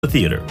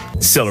Theater.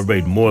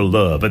 Celebrate more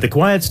love at the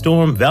Quiet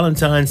Storm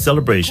Valentine's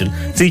Celebration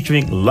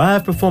featuring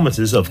live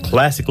performances of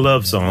classic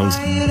love songs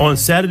on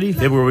Saturday,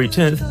 February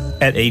 10th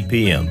at 8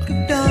 p.m.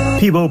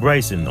 Peebo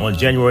Bryson on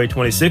January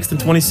 26th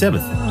and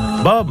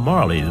 27th. Bob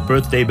Marley, the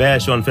birthday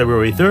bash on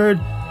February 3rd,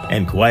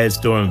 and Quiet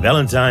Storm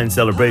Valentine's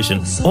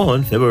Celebration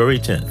on February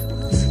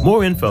 10th.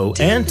 More info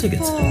and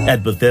tickets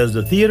at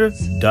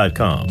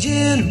BethesdaTheater.com.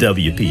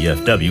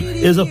 WPFW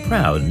is a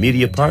proud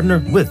media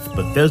partner with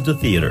Bethesda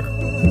Theater.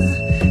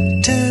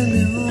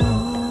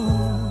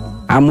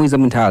 I'm Wiza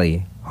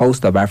Muntali,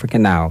 host of Africa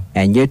Now,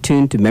 and you're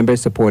tuned to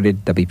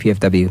member-supported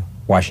WPFW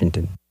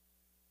Washington.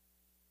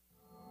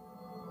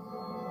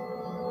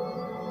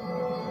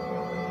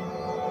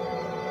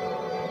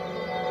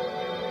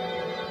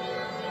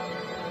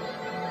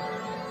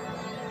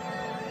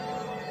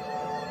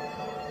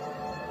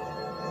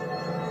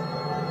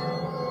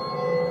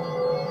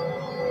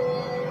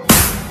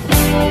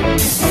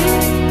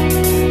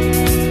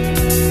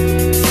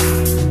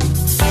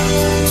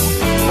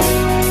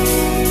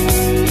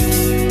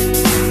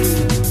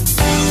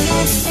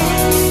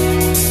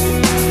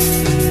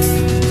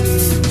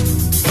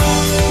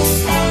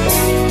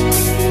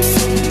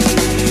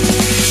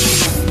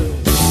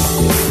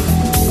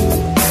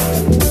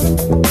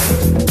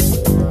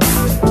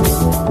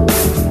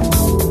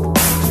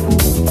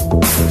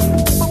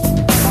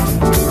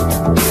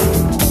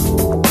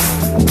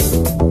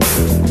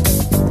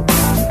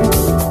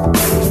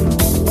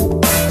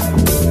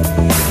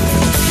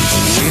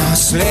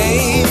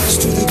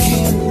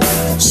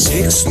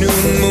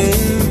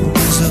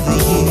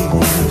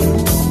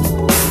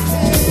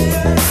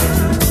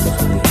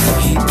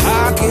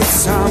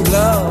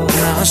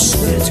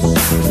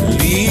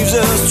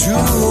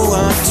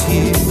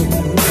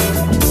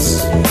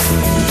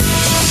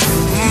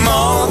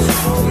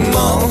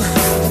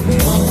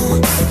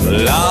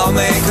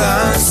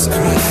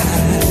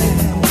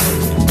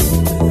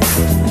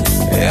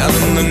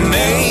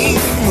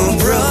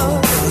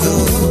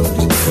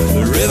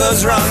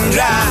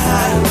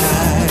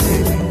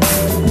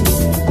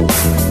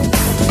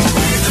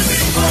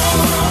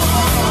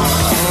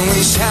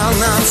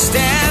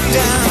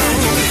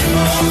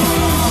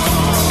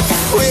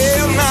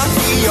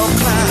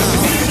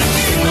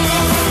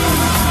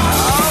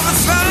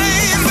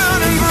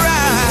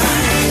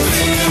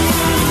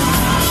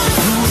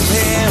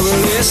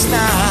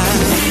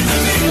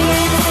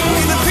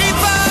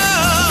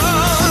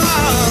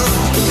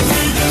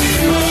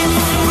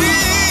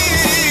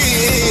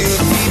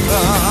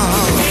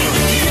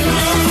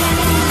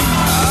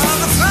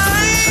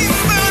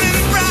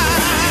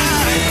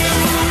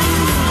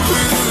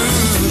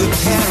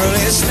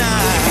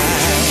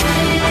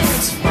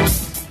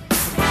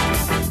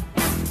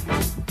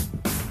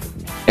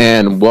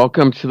 And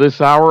welcome to this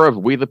hour of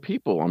We the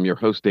People. I'm your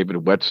host, David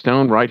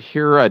Whettstone, right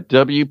here at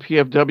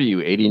WPFW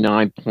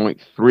 89.3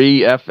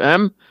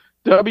 FM,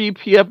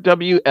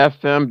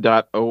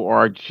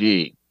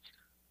 WPFWFM.org.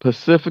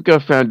 Pacifica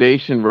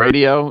Foundation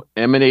Radio,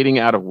 emanating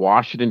out of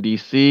Washington,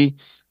 D.C.,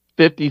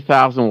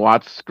 50,000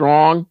 watts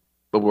strong,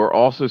 but we're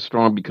also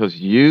strong because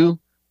you,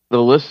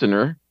 the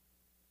listener,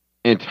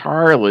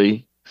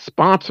 entirely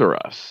sponsor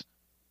us.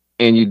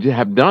 And you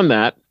have done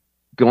that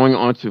going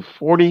on to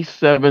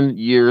 47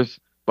 years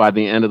by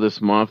the end of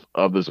this month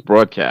of this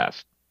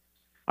broadcast.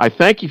 I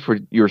thank you for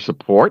your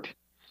support.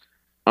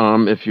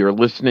 If you're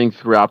listening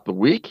throughout the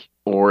week,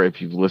 or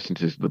if you've listened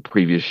to the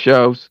previous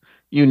shows,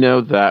 you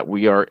know that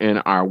we are in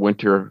our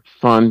winter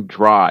fund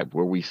drive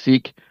where we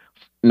seek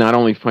not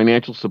only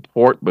financial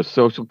support, but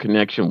social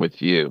connection with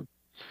you.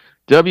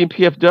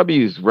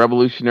 WPFW's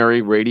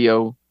revolutionary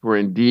radio for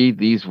indeed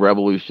these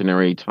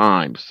revolutionary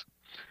times.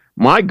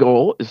 My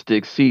goal is to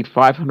exceed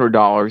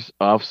 $500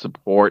 of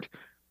support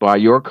by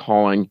your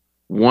calling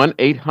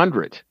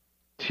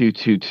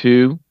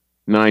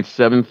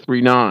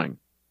 1-800-222-9739.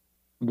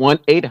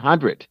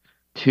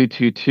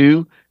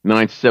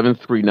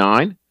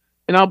 1-800-222-9739.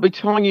 And I'll be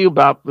telling you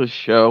about the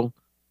show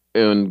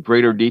in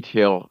greater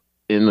detail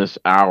in this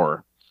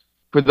hour.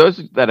 For those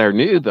that are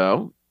new,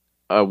 though,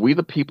 We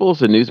the People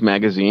is a news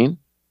magazine,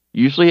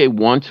 usually a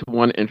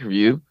one-to-one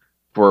interview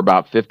for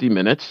about 50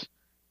 minutes.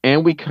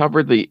 And we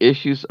cover the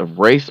issues of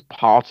race,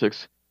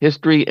 politics,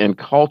 history, and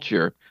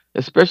culture,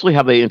 especially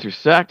how they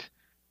intersect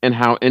and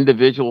how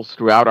individuals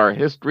throughout our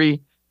history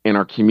and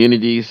our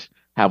communities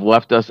have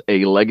left us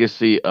a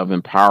legacy of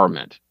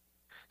empowerment.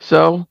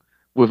 So,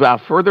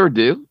 without further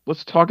ado,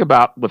 let's talk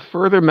about the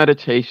further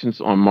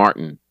meditations on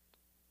Martin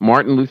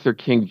Luther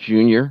King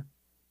Jr.,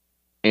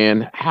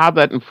 and how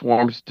that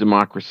informs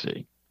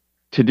democracy.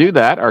 To do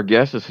that, our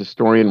guest is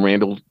historian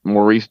Randall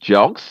Maurice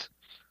Jelks,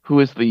 who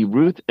is the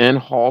Ruth N.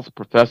 Halls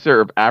Professor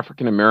of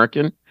African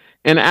American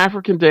and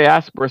African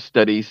Diaspora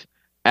Studies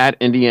at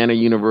Indiana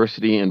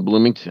University in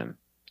Bloomington.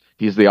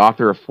 He's the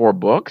author of 4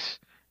 books,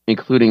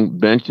 including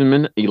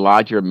Benjamin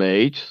Elijah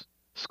Mage's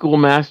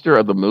Schoolmaster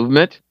of the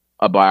Movement,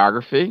 a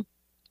biography,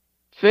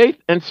 Faith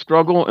and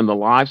Struggle in the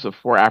Lives of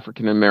 4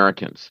 African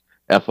Americans,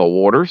 Ethel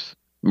Waters,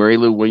 Mary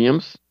Lou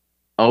Williams,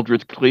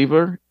 Eldridge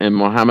Cleaver, and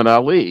Muhammad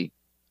Ali,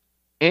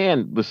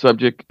 And the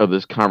subject of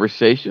this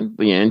conversation,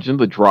 the engine,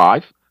 the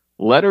drive,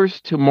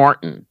 Letters to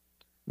Martin,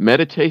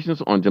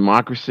 Meditations on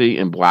Democracy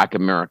in Black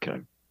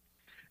America.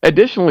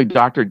 Additionally,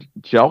 Dr.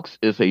 Jelks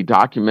is a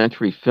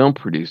documentary film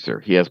producer.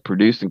 He has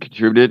produced and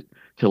contributed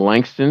to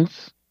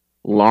Langston's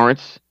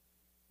Lawrence,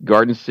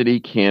 Garden City,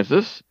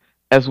 Kansas,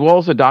 as well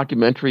as a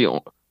documentary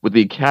with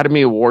the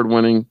Academy Award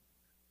winning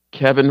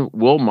Kevin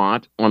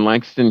Wilmot on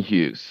Langston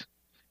Hughes.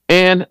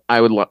 And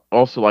I would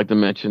also like to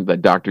mention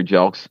that Dr.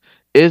 Jelks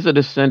is a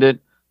descendant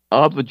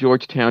of the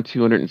Georgetown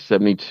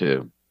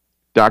 272.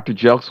 Dr.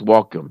 Jelks,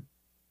 welcome.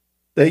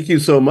 Thank you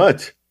so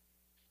much.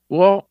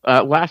 Well,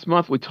 last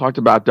month we talked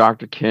about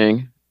Dr.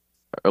 King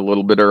a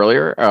little bit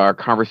earlier. Our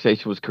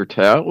conversation was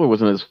curtailed. It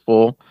wasn't as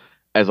full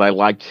as I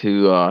like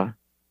to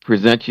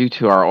present you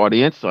to our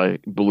audience. I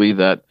believe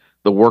that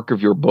the work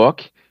of your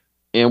book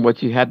and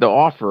what you had to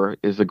offer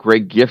is a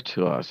great gift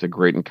to us, a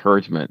great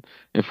encouragement.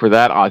 And for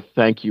that, I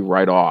thank you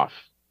right off.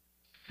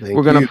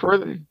 We're going to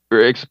further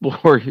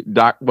explore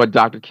what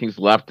Dr. King's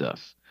left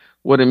us,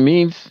 what it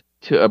means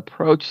to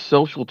approach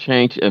social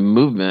change and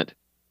movement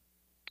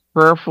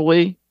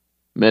prayerfully,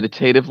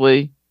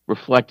 meditatively,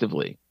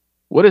 reflectively.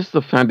 What is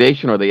the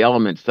foundation or the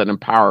elements that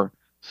empower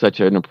such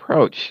an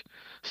approach?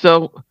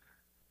 So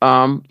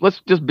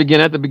let's just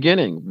begin at the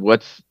beginning.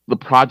 What's the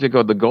project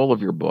or the goal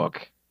of your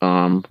book?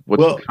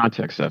 What's the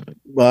context of it?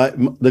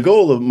 The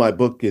goal of my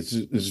book is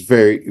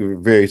very,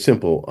 very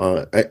simple.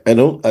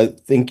 I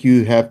think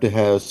you have to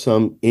have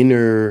some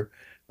inner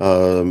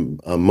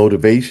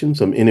motivation,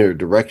 some inner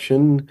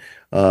direction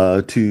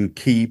to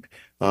keep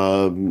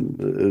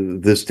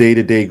this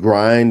day-to-day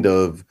grind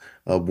of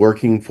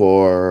working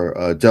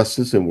for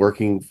justice and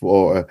working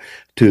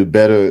to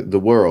better the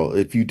world.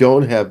 If you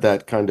don't have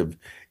that kind of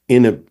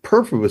inner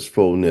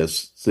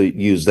purposefulness, to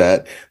use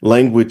that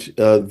language,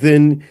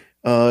 then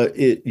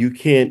you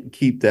can't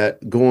keep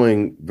that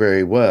going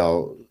very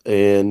well.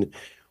 And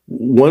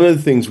one of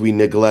the things we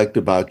neglect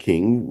about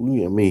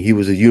King, I mean, he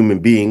was a human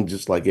being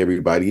just like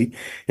everybody,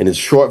 and his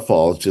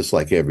shortfalls just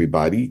like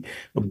everybody,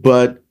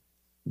 but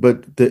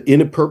the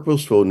inner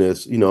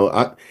purposefulness,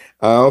 I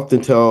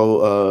often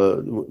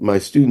tell my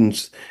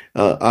students,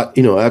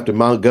 after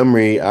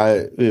Montgomery,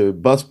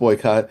 bus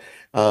boycott,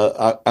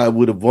 I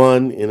would have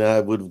won and I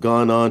would have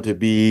gone on to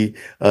be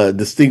a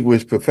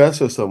distinguished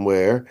professor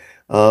somewhere.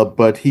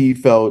 But he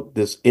felt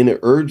this inner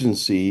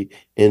urgency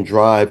and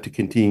drive to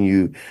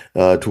continue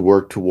to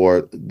work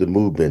toward the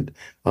movement.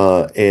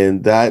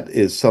 And that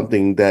is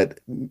something that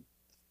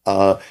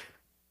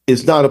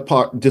it's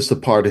not just a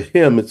part of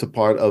him, it's a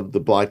part of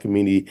the Black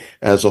community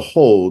as a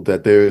whole,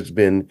 that there's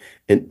been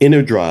an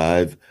inner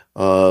drive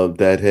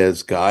that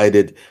has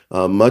guided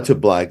much of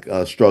Black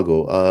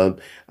struggle.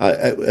 I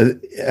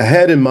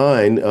had in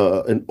mind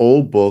an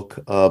old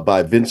book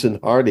by Vincent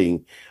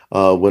Harding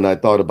when I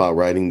thought about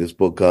writing this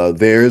book.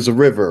 There is a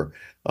River,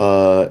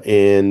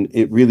 and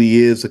it really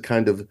is a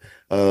kind of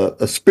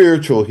a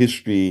spiritual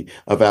history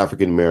of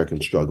African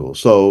American struggle.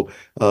 So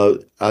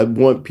I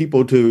want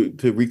people to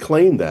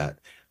reclaim that.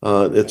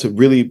 It's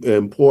really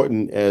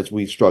important as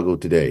we struggle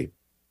today.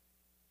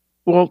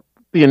 Well,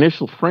 the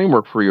initial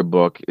framework for your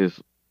book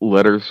is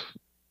letters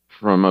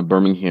from a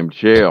Birmingham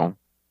jail,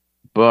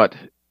 but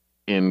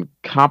in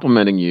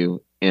complimenting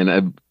you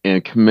and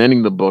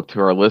commending the book to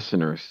our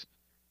listeners,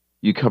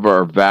 you cover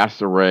a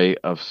vast array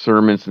of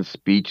sermons and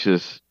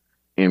speeches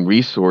and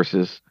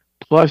resources,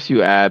 plus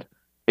you add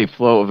a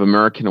flow of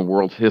American and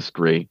world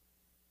history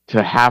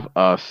to have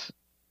us,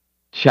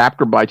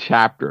 chapter by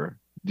chapter,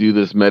 do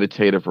this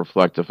meditative,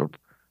 reflective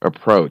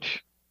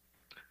approach.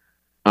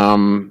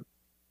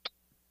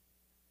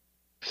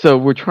 So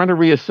we're trying to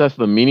reassess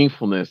the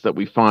meaningfulness that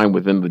we find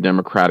within the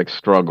democratic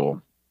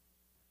struggle.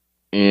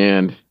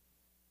 And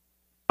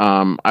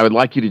I would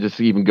like you to just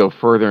even go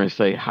further and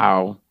say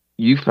how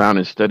you found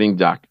in studying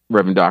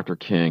Reverend Dr.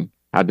 King,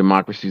 how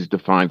democracy is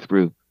defined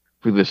through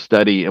the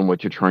study and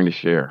what you're trying to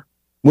share.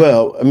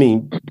 Well, I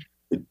mean,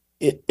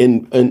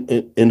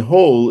 in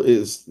whole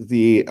is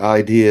the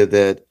idea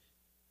that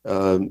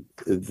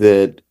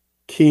that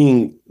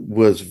King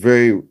was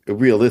very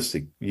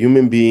realistic.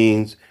 Human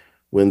beings,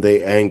 when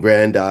they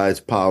aggrandize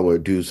power,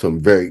 do some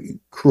very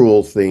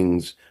cruel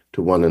things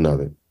to one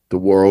another, the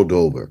world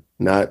over,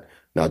 not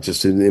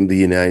just in the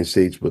United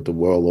States, but the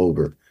world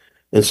over.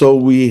 And so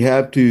we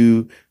have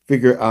to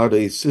figure out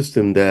a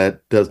system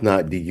that does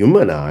not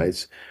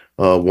dehumanize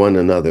one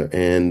another.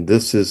 And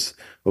this is,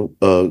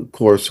 of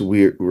course,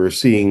 we're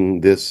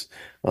seeing this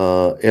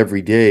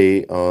every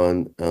day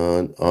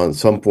on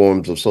some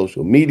forms of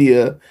social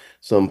media,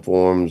 some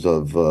forms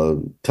of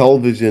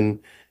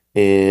television,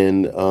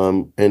 and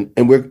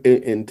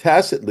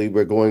tacitly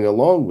we're going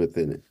along with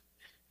it.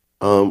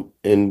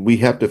 And we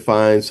have to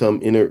find some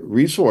inner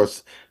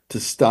resource to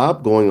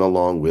stop going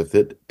along with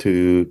it,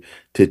 to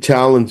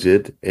challenge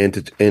it,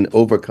 and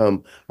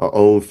overcome our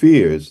own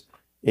fears.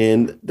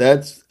 And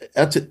that's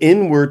an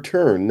inward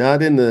turn,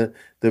 not in the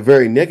the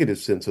very negative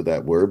sense of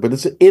that word, but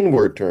it's an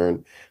inward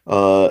turn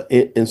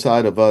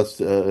inside of us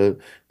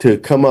to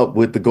come up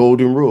with the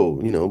golden rule.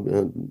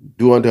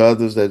 Do unto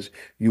others as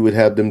you would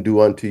have them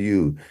do unto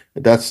you.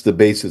 That's the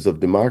basis of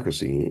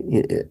democracy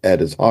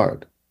at its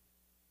heart.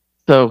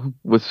 So,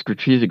 with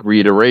strategic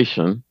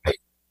reiteration,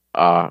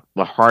 the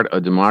heart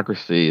of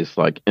democracy is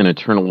like an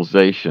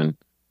internalization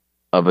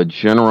of a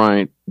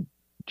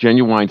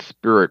genuine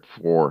spirit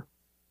for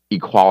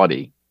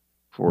equality,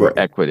 for Right.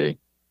 equity.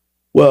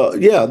 Well,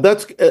 yeah,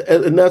 that's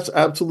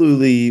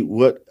absolutely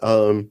what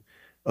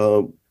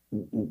uh,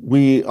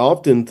 we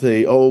often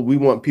say. Oh, we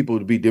want people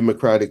to be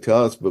democratic to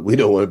us, but we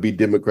don't want to be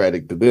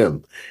democratic to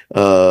them.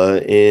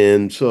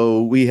 And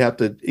so we have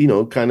to,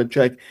 kind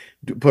of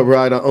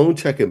provide our own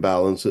check and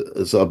balance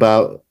is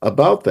about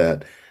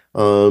that.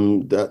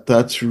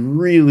 That's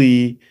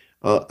really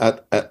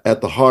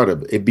at the heart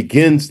of it. It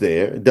begins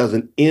there. It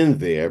doesn't end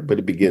there, but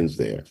it begins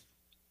there.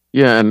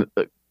 Yeah, and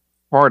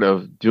part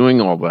of doing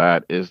all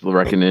that is the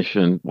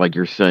recognition, like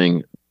you're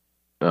saying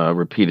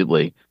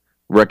repeatedly.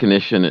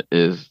 Recognition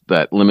is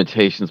that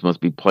limitations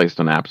must be placed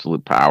on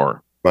absolute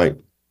power. Right.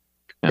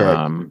 Correct.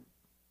 Um,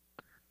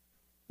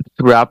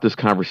 Throughout this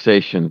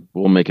conversation,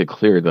 we'll make it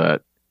clear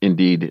that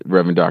indeed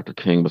Reverend Dr.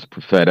 King was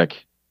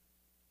prophetic,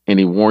 and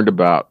he warned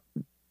about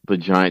the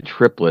giant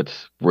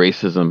triplets: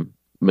 racism,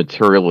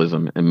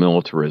 materialism, and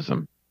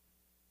militarism.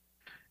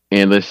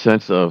 And this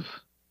sense of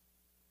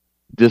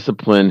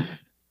discipline,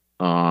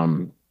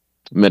 um,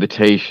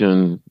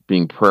 meditation,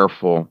 being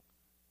prayerful.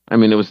 I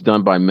mean, it was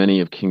done by many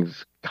of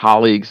King's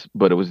colleagues,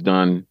 but it was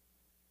done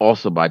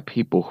also by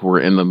people who were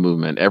in the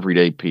movement,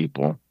 everyday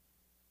people.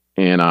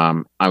 And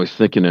I was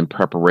thinking in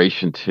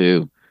preparation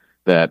too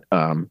that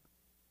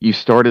you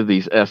started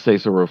these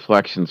essays or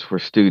reflections for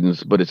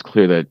students, but it's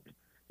clear that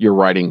you're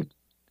writing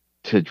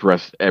to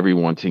address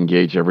everyone, to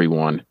engage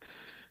everyone.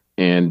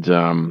 And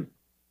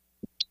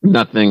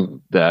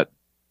nothing that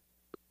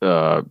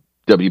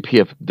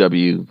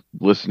WPFW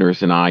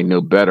listeners and I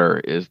know better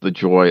is the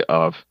joy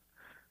of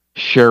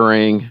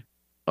sharing,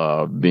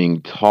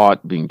 being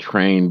taught, being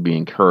trained, being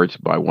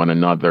encouraged by one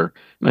another.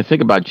 And I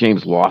think about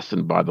James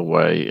Lawson, by the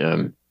way,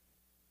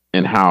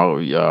 and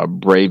how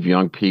brave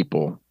young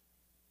people,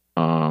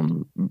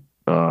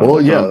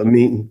 Well, yeah, I some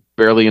mean,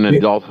 barely in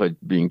adulthood,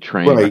 being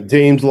trained. right.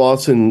 James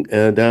Lawson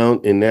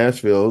down in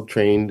Nashville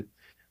trained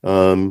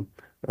um,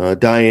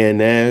 Diane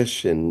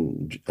Nash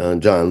and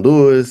John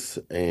Lewis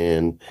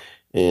and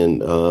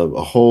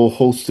a whole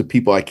host of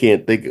people. I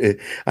can't think.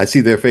 I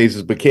see their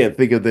faces, but can't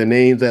think of their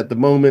names at the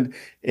moment.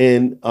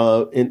 And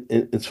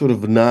in sort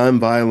of a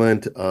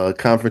nonviolent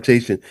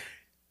confrontation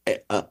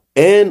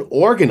and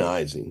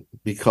organizing,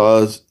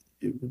 because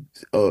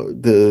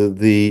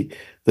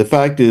the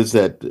fact is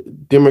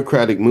that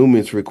democratic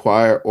movements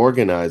require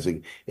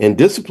organizing and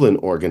discipline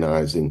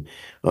organizing,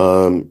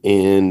 and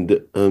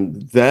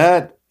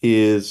that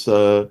is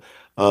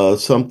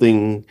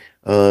something,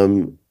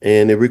 and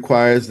it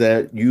requires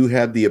that you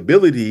have the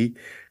ability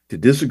to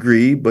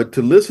disagree, but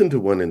to listen to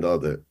one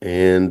another,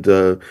 and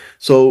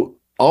so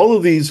all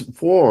of these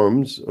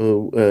forms,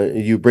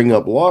 you bring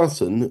up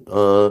Lawson.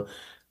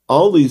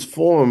 All these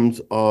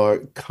forms are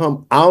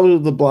come out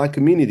of the Black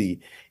community.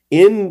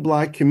 In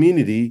Black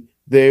community,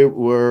 there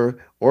were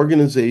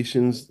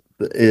organizations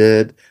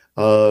that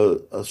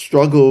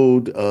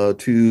struggled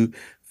to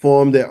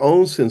form their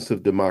own sense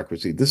of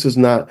democracy. This is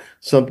not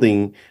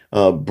something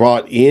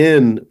brought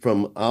in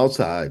from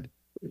outside.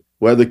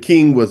 Whether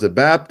King was a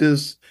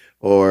Baptist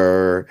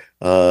or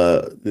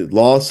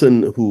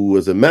Lawson, who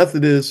was a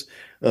Methodist,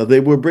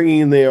 they were bringing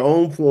in their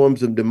own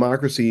forms of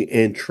democracy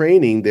and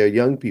training their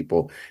young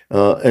people.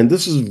 And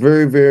this is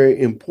very, very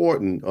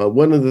important.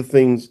 One of the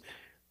things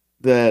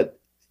that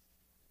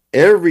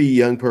every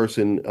young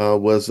person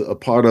was a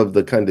part of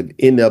the kind of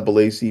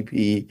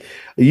NAACP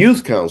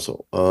Youth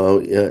Council,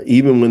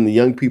 even when the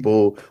young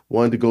people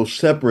wanted to go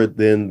separate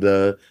than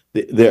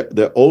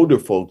their older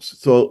folks.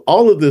 So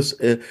all of this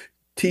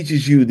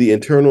teaches you the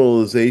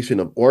internalization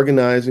of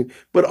organizing,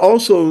 but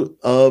also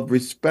of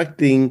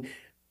respecting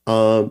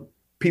uh,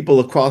 people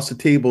across the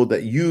table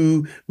that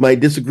you might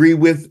disagree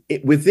with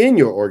within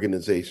your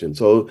organization.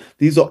 So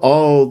these are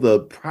all the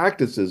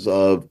practices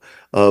of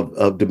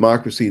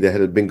democracy that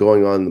had been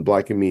going on in the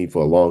Black community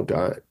for a long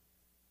time.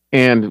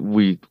 And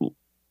we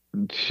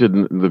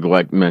shouldn't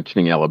neglect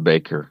mentioning Ella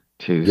Baker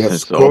too, Yes,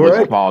 since all those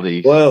correct.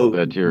 qualities Well,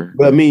 that you're,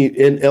 I mean,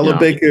 and Ella yeah.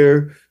 Baker,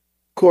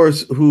 of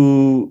course,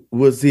 who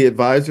was the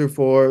advisor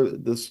for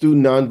the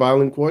Student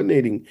Nonviolent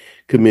Coordinating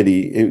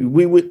Committee. And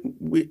we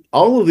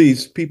all of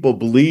these people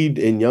believed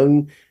in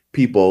young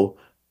people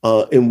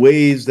in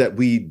ways that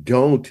we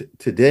don't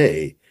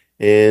today.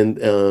 And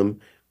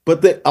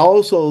but they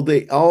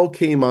all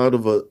came out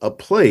of a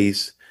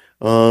place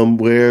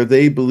where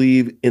they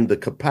believe in the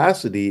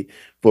capacity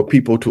for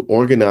people to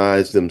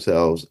organize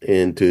themselves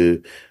and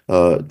to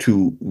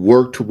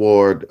work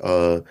toward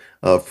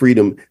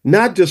freedom,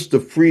 not just the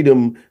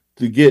freedom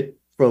to get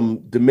from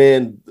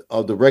demand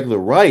of the regular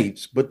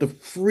rights, but the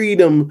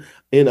freedom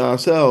in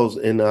ourselves,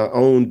 in our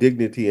own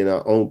dignity, in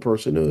our own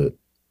personhood.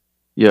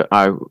 Yeah,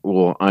 I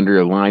will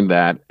underline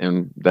that,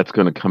 and that's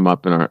going to come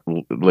up in our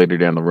later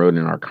down the road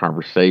in our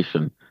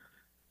conversation.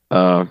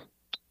 Uh,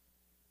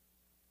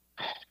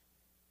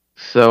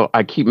 so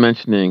I keep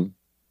mentioning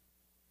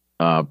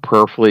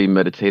prayerfully,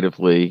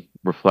 meditatively,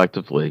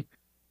 reflectively.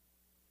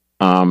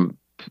 Um,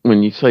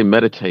 when you say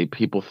meditate,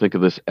 people think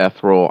of this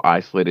ethereal,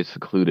 isolated,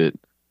 secluded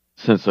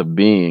sense of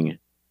being.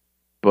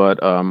 But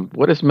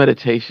what is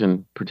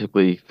meditation,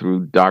 particularly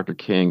through Dr.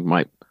 King,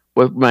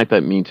 what might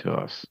that mean to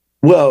us?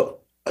 Well,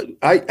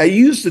 I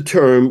use the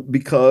term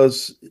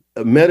because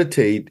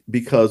meditate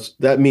because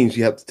that means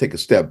you have to take a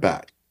step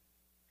back,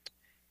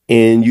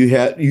 and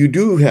you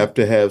do have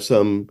to have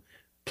some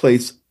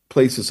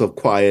places of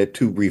quiet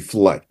to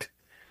reflect.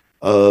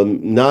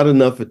 Not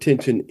enough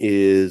attention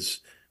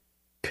is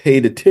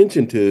paid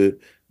attention to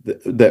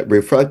that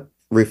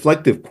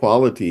reflective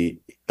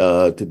quality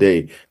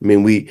today. I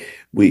mean, we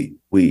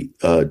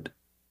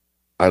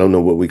I don't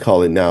know what we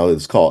call it now.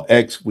 It's called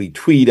X. We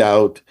tweet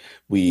out,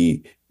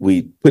 we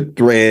put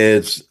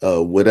threads,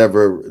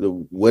 whatever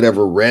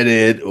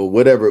Reddit or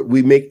whatever.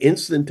 We make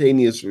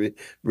instantaneous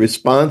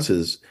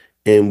responses,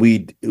 and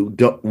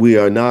we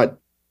are not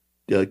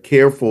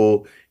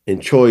careful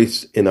and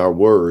choice in our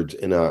words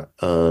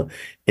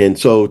and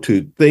so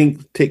to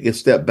take a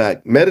step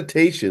back.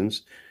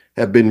 Meditations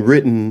have been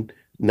written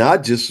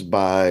not just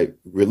by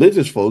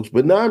religious folks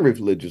but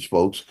non-religious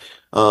folks,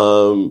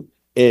 and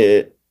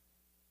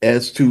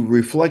as to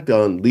reflect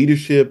on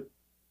leadership,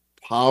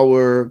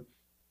 power,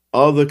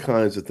 other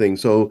kinds of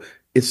things. So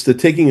it's the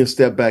taking a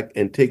step back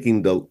and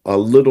taking a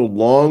little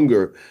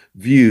longer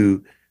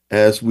view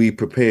as we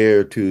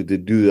prepare to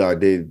do our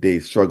day-to-day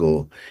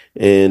struggle.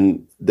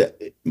 And that,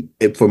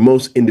 for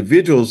most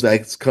individuals,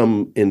 that's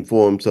come in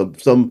forms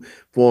of some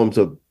forms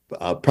of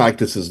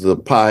practices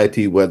of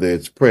piety, whether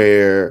it's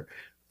prayer,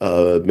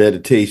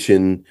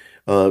 meditation,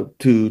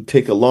 to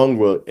take a long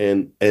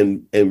run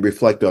and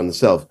reflect on the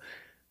self.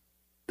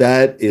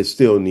 That is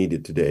still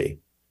needed today.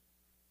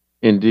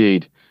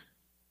 Indeed.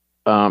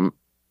 Um,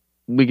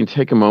 we can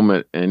take a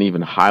moment and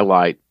even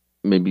highlight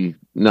maybe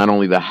not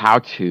only the how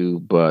to,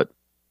 but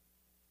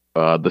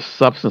the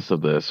substance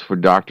of this. For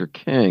Dr.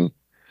 King,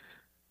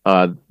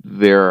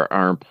 there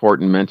are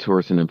important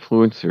mentors and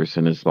influencers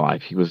in his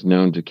life. He was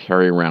known to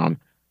carry around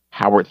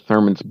Howard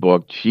Thurman's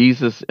book,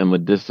 Jesus and the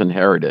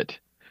Disinherited.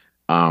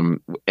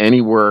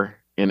 Anywhere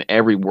and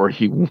everywhere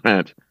he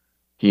went,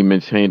 he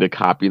maintained a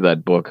copy of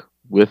that book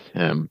with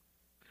him.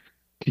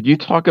 Could you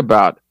talk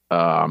about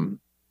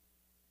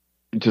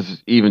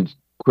just even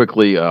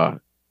quickly the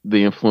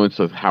influence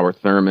of Howard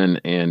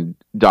Thurman and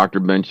Dr.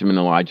 Benjamin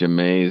Elijah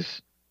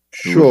Mays,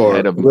 who was Sure.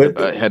 head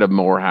of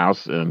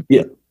Morehouse, and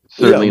Yeah.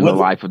 Yeah. certainly in the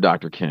life of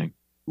Dr. King?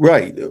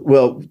 Right.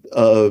 Well,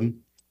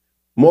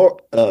 more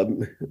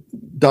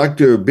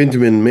Dr.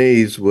 Benjamin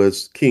Mays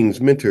was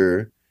King's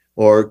mentor,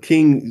 or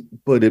King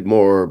put it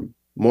more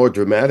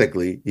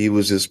dramatically. He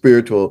was his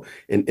spiritual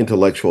and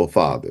intellectual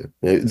father.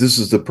 This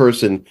is the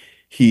person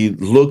he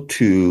looked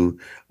to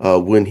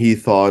when he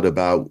thought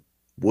about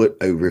what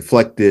a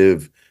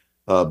reflective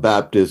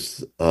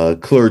Baptist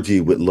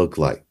clergy would look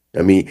like.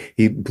 I mean,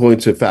 he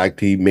points to the fact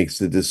he makes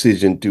the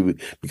decision to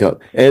become,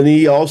 and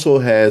he also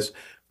has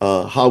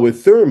Howard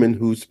Thurman,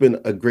 who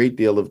spent a great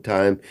deal of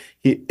time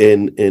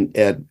in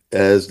at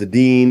as the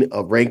dean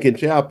of Rankin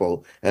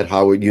Chapel at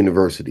Howard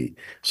University.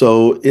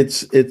 So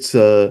it's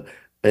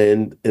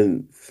and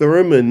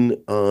Thurman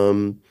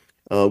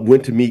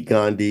went to meet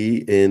Gandhi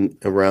in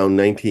around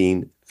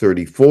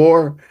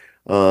 1934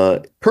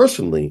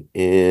 personally,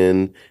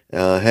 and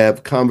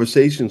have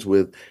conversations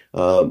with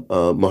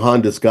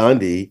Mohandas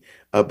Gandhi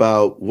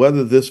about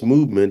whether this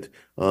movement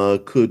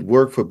could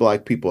work for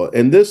Black people.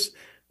 And this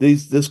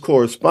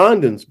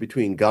correspondence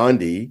between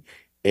Gandhi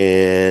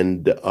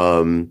and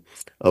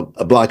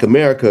Black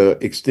America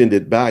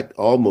extended back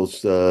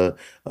almost to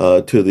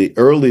the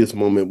earliest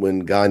moment when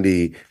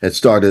Gandhi had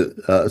started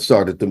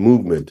the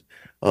movement.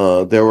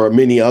 There were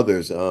many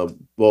others,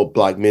 both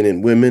Black men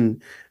and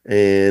women,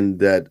 and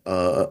that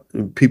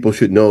people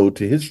should know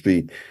to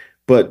history.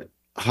 But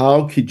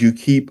how could you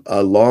keep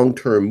a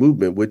long-term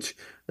movement, which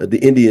the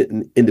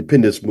Indian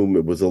independence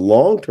movement was a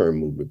long-term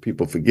movement?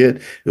 People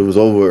forget it was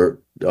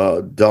over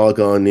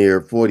doggone near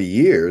 40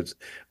 years.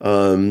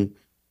 And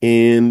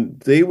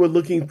they were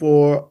looking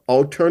for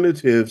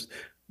alternatives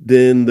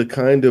than the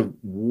kind of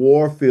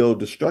war-filled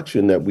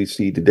destruction that we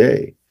see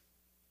today.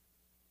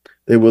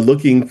 They were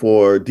looking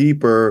for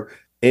deeper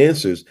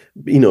answers.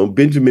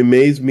 Benjamin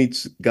Mays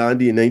meets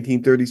Gandhi in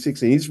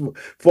 1936, and he's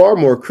far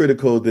more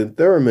critical than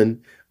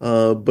Thurman,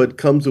 but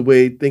comes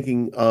away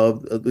thinking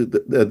of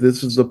that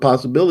this is a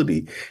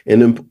possibility.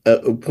 And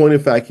in point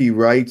of fact, he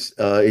writes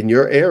in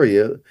your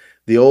area,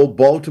 the old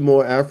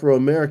Baltimore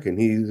Afro-American.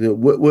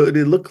 What would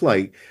it look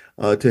like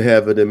to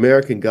have an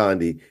American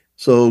Gandhi?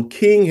 So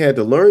King had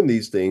to learn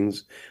these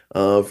things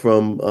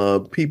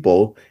from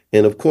people.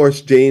 And of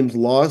course, James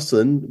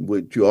Lawson,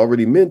 which you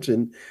already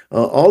mentioned,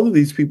 all of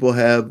these people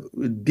have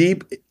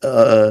deep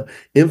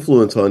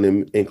influence on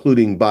him,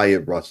 including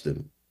Bayard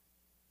Rustin.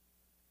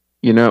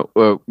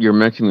 You're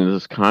mentioning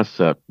this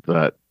concept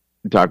that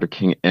Dr.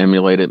 King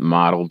emulated,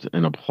 modeled,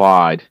 and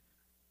applied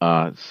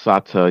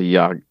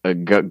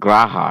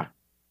satyagraha.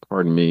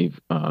 Pardon me.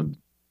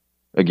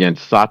 Again,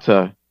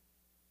 sata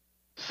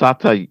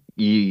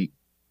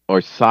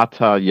or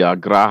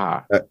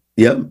satyagraha.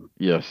 Yep.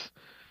 Yes,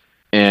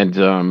 and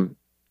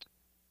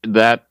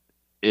that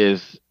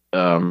is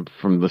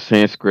from the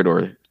Sanskrit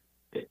or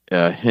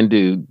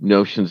Hindu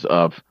notions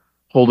of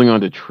holding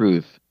on to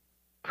truth,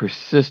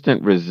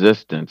 persistent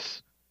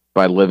resistance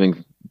by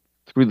living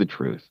through the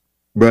truth.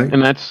 Right.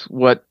 And that's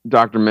what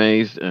Dr.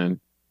 Mays and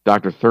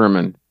Dr.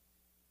 Thurman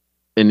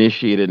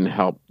initiated and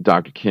helped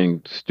Dr.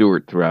 King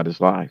steward throughout his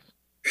life.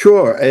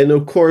 Sure, and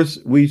of course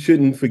we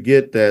shouldn't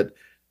forget that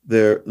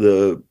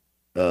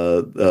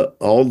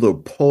all the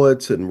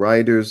poets and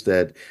writers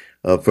that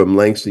from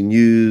Langston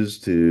Hughes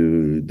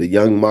to the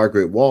young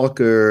Margaret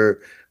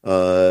Walker,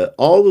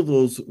 all of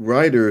those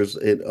writers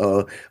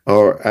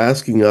are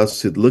asking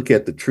us to look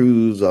at the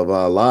truths of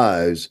our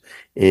lives,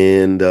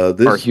 and Our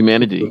this is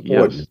humanity, yes.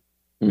 important.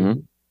 hmm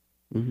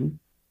Hmm.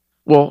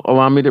 Well,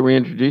 allow me to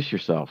reintroduce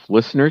yourself.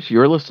 Listeners,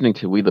 you're listening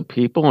to We the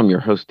People. I'm your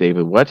host,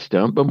 David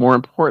Whetstone, but more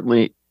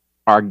importantly,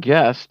 our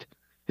guest,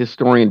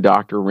 historian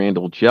Dr.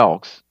 Randall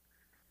Jelks,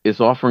 is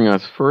offering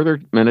us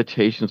further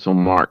meditations on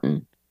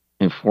Martin,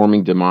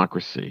 informing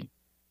democracy.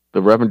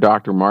 The Reverend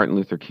Dr. Martin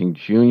Luther King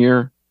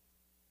Jr.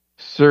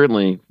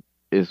 certainly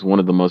is one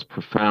of the most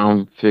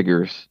profound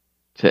figures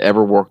to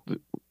ever walk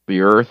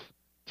the earth,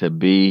 to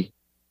be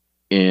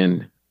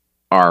in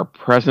our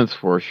presence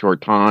for a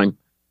short time,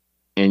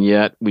 and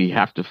yet we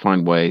have to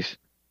find ways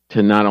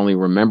to not only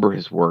remember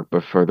his work,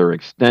 but further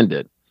extend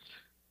it.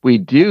 We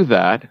do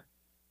that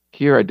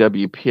here at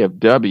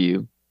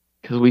WPFW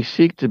because we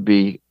seek to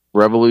be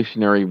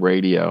revolutionary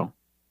radio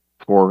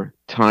for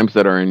times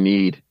that are in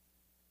need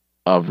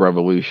of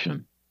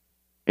revolution.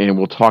 And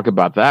we'll talk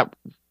about that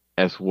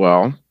as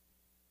well.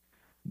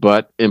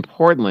 But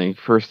importantly,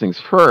 first things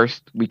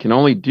first, we can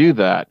only do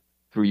that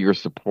through your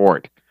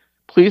support.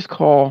 Please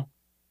call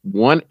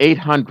 1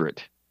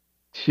 800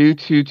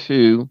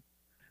 222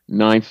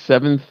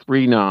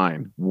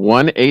 9739,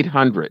 1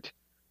 800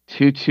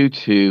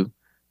 222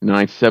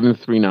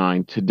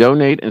 9739 to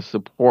donate and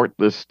support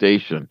this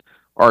station.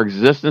 Our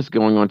existence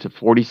going on to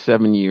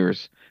 47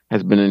 years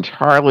has been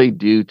entirely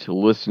due to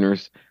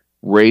listeners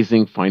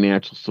raising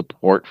financial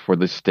support for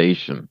the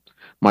station.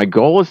 My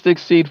goal is to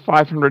exceed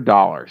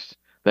 $500.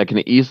 That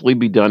can easily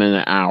be done in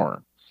an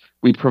hour.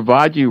 We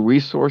provide you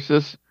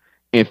resources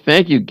and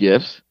thank you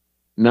gifts,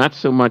 not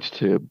so much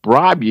to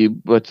bribe you,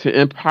 but to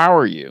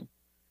empower you.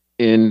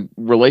 In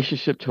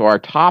relationship to our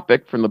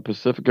topic from the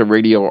Pacifica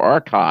Radio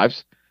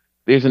Archives,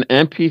 there's an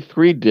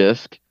MP3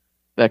 disc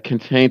that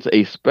contains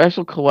a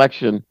special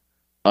collection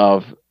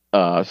of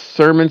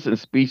sermons and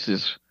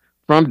speeches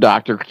from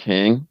Dr.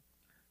 King.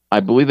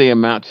 I believe they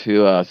amount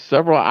to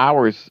several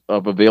hours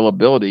of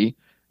availability,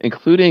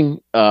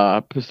 including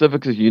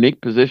Pacifica's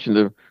unique position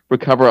to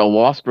recover a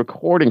lost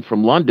recording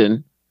from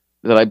London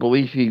that I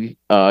believe he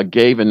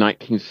gave in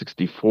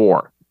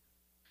 1964.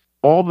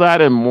 All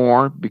that and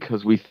more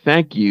because we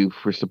thank you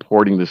for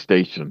supporting the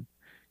station.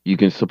 You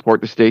can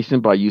support the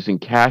station by using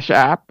Cash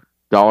App,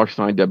 $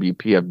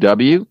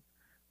 WPFW.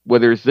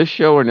 Whether it's this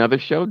show or another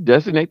show,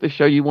 designate the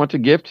show you want to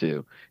give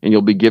to, and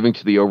you'll be giving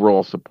to the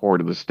overall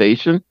support of the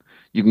station.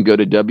 You can go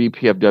to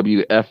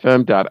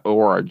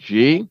WPFWFM.org,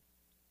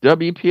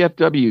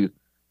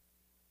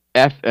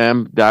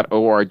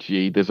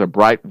 WPFWFM.org. There's a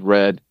bright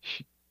red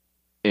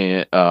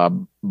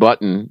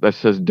button that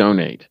says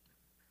donate.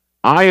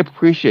 I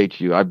appreciate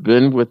you. I've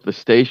been with the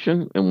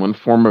station in one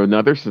form or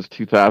another since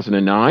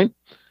 2009.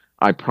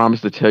 I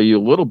promise to tell you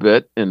a little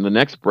bit in the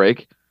next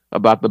break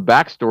about the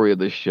backstory of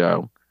this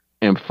show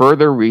and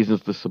further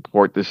reasons to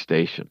support this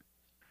station.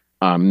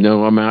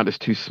 No amount is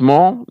too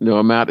small, no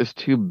amount is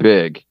too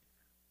big.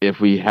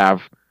 If we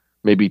have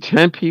maybe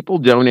 10 people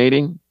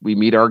donating, we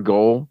meet our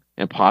goal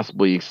and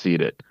possibly exceed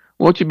it.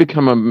 Won't you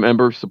become a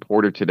member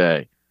supporter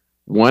today?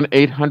 1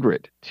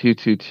 800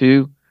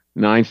 222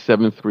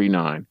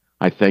 9739.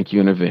 I thank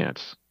you in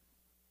advance.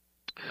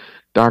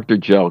 Dr.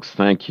 Jelks,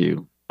 thank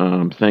you.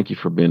 Thank you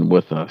for being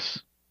with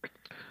us.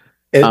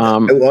 And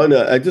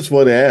I just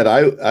want to add,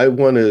 I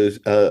want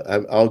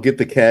to, I'll get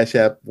the Cash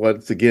App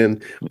once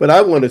again, but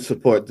I want to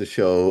support the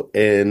show.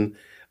 And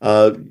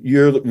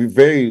you're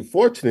very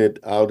fortunate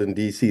out in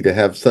DC to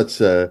have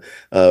such a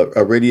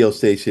radio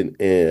station,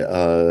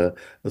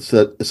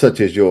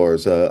 such as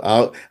yours.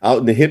 Out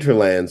in the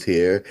hinterlands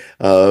here,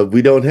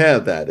 we don't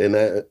have that,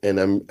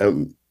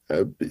 I'm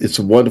it's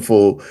a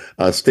wonderful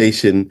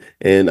station,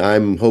 and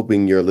I'm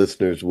hoping your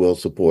listeners will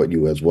support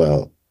you as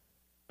well.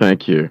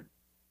 Thank you.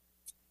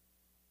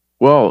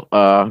 Well,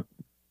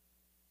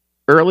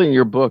 early in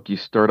your book, you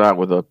start out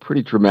with a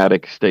pretty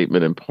dramatic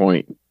statement and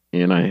point,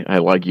 and I'd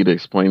like you to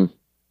explain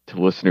to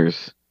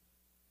listeners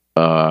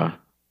that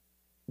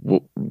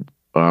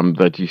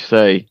you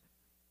say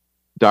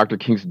Dr.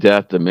 King's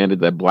death demanded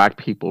that Black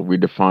people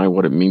redefine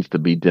what it means to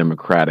be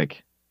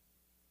democratic.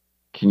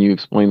 Can you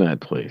explain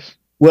that, please?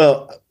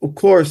 Well, of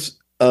course,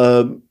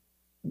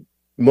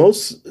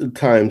 most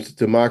times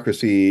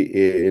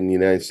democracy in the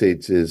United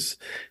States is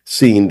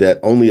seen that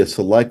only a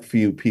select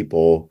few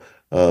people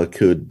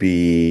could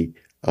be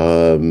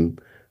um,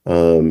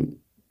 um,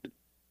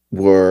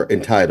 were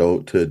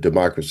entitled to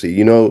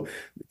democracy. The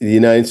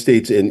United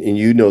States, and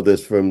you know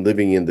this from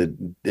living in the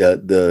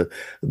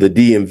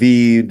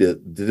DMV,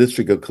 the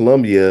District of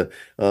Columbia.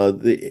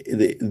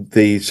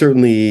 They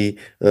certainly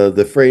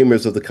the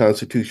framers of the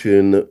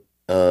Constitution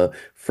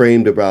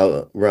framed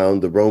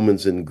around the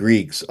Romans and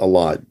Greeks a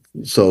lot.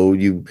 So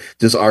you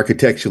just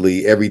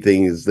architecturally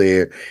everything is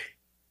there.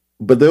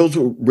 But those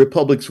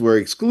republics were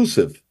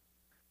exclusive.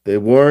 They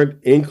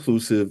weren't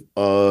inclusive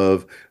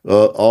of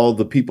all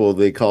the people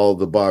they call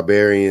the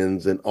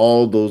barbarians and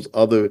all those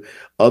other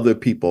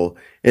people.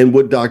 And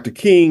what Dr.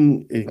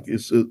 King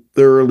is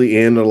thoroughly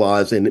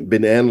analyzed and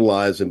been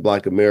analyzed in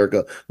Black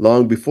America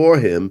long before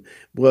him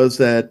was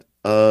that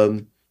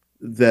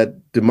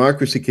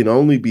democracy can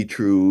only be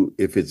true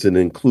if it's an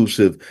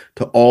inclusive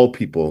to all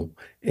people.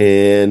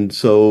 And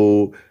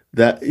so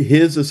that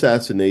his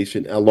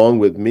assassination, along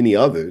with many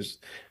others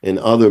and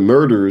other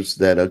murders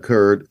that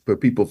occurred for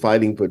people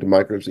fighting for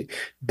democracy,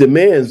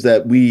 demands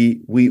that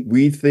we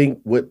rethink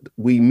what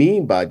we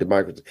mean by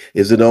democracy.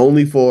 Is it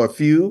only for a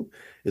few?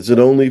 Is it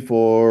only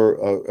for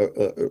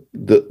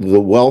the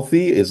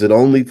wealthy? Is it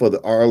only for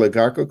the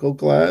oligarchical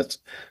class?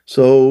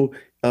 So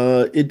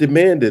it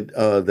demanded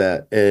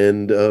that,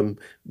 and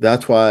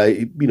that's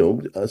why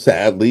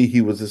sadly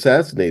he was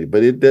assassinated.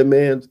 But it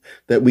demands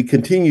that we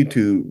continue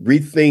to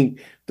rethink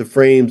the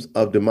frames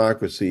of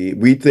democracy,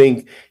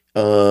 rethink,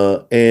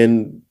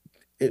 and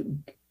it,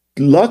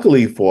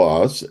 luckily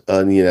for us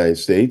in the United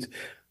States,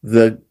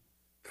 the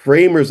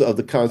framers of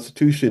the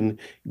Constitution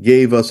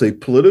gave us a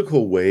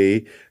political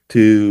way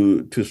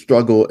to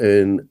struggle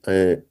and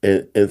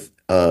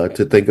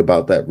to think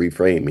about that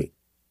reframing.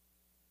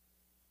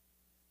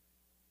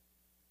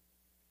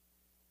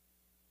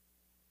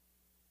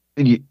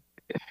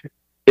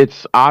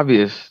 It's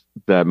obvious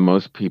that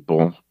most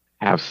people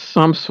have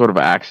some sort of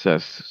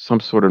access, some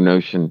sort of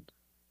notion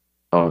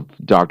of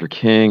Dr.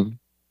 King,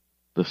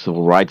 the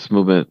civil rights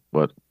movement,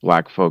 what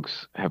Black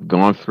folks have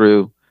gone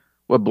through,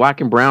 what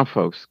Black and Brown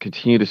folks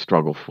continue to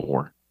struggle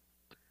for.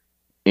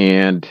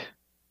 And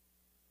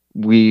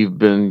we've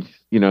been,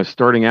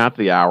 starting out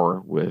the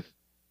hour with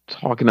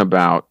talking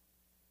about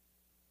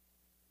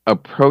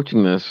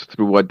approaching this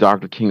through what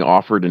Dr. King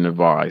offered and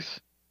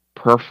advised,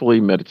 prayerfully,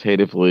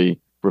 meditatively,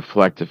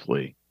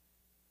 reflectively.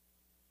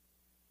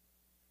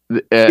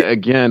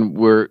 Again,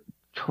 we're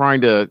trying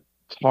to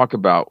talk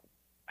about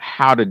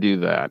how to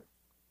do that.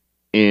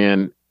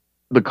 And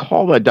the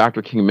call that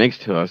Dr. King makes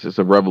to us is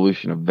a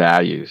revolution of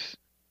values.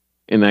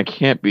 And that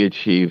can't be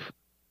achieved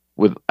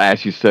with,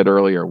 as you said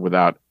earlier,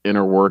 without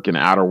inner work and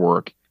outer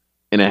work.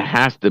 And it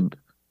has to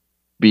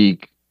be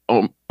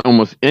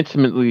almost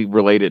intimately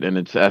related in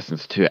its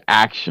essence to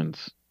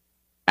actions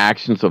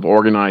of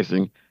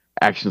organizing,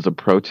 actions of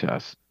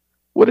protest.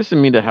 What does it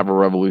mean to have a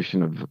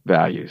revolution of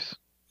values?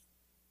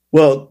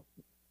 Well,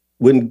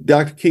 when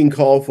Dr. King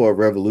called for a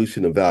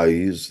revolution of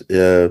values,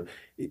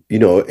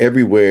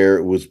 everywhere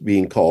it was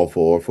being called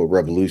for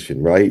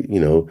revolution, right?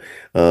 The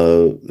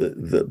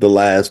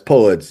last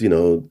poets,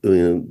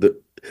 when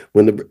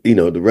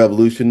the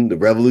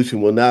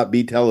revolution will not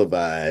be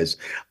televised.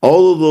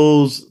 All of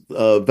those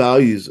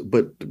values,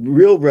 but the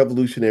real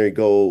revolutionary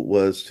goal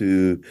was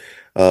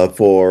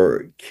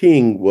for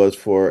King was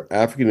for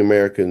African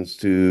Americans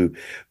to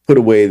put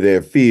away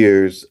their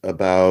fears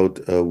about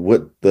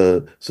what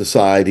the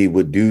society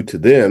would do to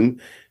them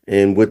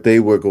and what they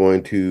were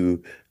going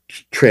to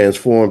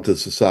transform the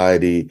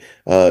society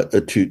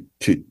to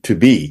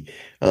be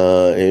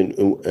and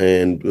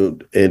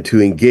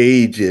to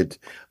engage it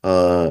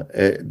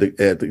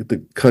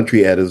the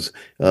country at its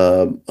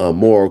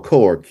moral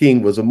core.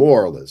 King was a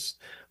moralist.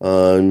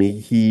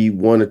 He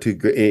wanted to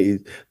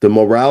the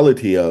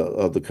morality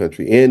of the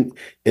country, and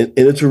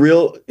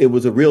it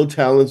was a real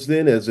challenge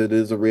then, as it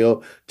is a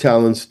real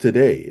challenge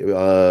today.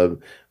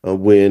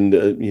 When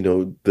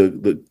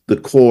the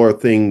core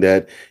thing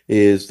that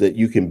is that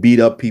you can beat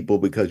up people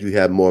because you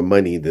have more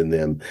money than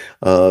them.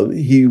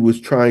 He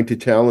was trying to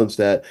challenge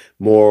that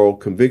moral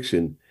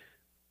conviction.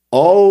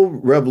 All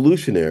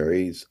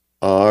revolutionaries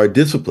are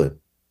disciplined.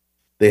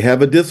 They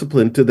have a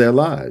discipline to their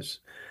lives.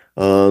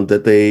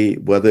 That they,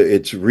 whether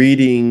it's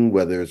reading,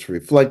 whether it's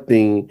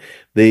reflecting,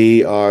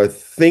 they are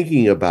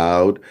thinking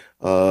about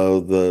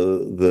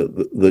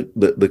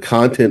the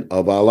content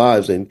of our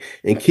lives. And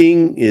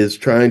King is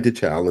trying to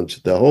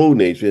challenge the whole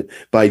nation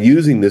by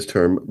using this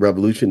term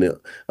revolution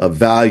of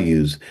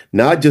values,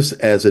 not just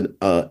as an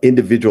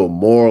individual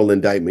moral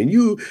indictment.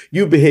 You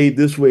behave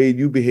this way,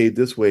 you behave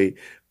this way,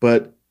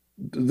 but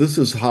this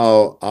is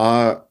how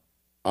our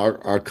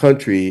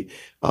country,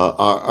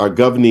 our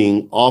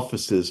governing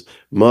offices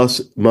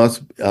must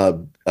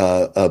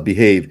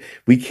behave.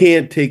 We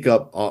can't take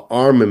up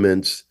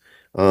armaments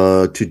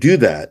to do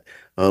that.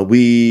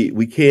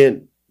 We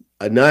can't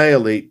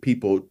annihilate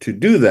people to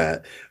do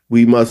that.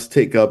 We must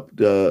take up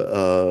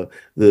the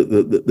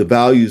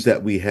values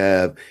that we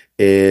have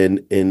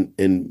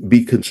and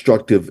be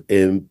constructive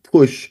and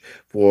push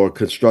for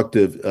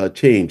constructive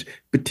change,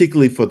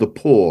 particularly for the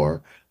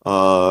poor.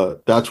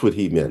 That's what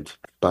he meant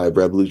by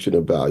revolution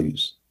of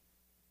values.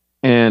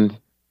 And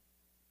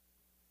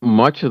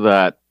much of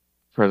that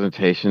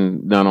presentation,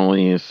 not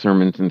only in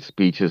sermons and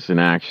speeches and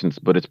actions,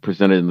 but it's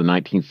presented in the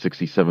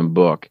 1967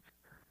 book,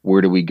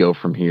 Where Do We Go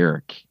From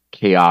Here?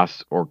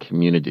 Chaos or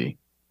Community?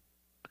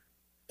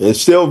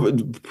 It's still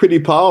pretty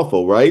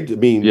powerful, right? I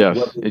mean, Yes,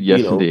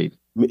 yes, indeed.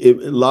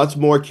 Lots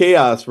more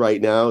chaos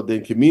right now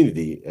than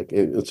community. I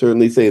can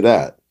certainly say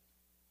that.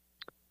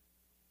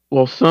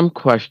 Well, some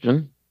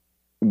question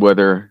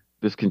whether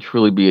this can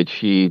truly be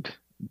achieved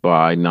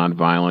by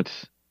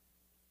nonviolence,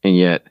 and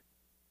yet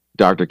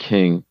Dr.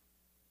 King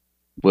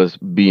was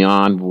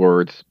beyond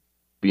words,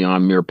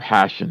 beyond mere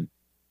passion,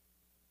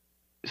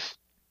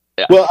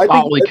 Well, I think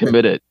solidly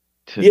committed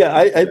to. yeah,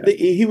 I think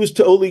he was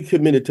totally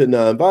committed to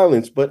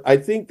nonviolence, but I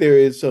think there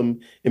is some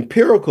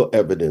empirical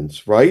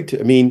evidence, right?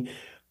 I mean,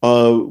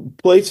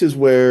 places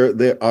where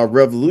there are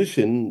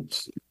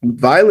revolutions,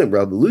 violent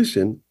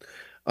revolution,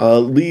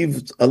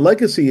 leaves a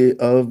legacy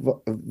of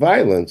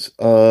violence.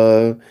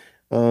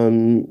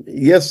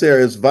 Yes, there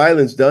is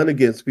violence done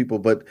against people,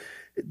 but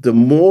the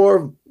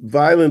more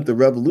violent the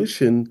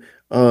revolution,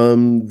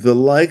 the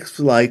less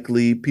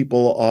likely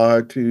people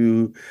are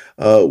to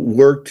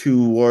work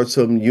towards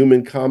some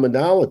human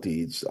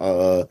commonalities.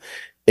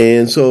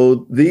 And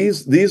so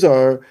these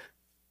are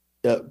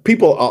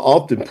people are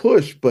often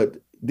pushed, but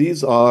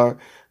these are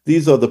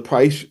the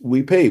price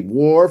we pay.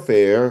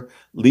 Warfare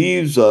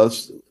leaves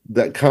us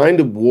that kind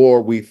of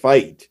war we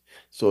fight,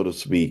 so to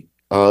speak,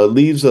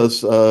 leaves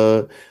us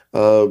uh,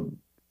 uh,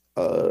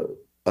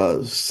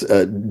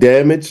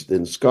 damaged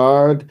and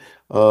scarred,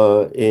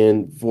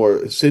 and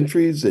for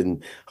centuries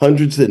and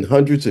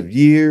hundreds of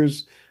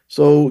years.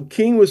 So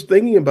King was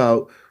thinking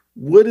about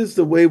what is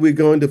the way we're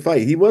going to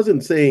fight. He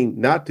wasn't saying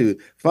not to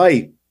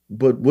fight,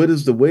 but what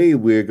is the way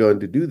we're going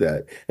to do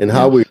that and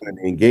how we're Yes. going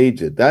to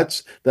engage it?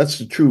 That's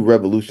the true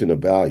revolution of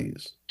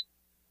values.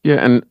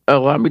 Yeah, and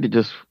allow me to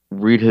just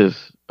read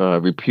his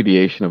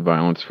repudiation of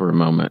violence for a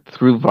moment.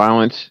 Through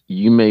violence,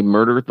 you may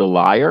murder the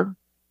liar,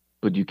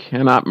 but you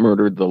cannot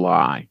murder the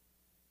lie,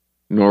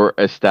 nor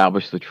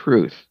establish the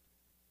truth.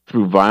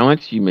 Through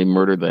violence, you may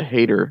murder the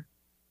hater,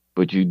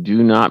 but you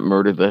do not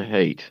murder the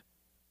hate.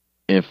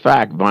 In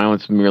fact,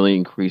 violence merely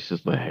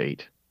increases the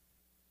hate.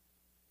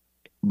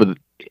 But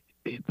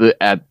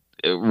at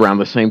around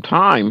the same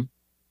time,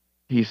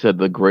 he said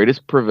the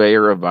greatest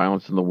purveyor of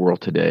violence in the world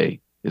today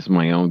is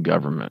my own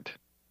government.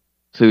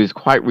 So he's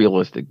quite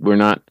realistic. We're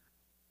not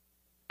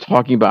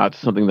talking about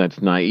something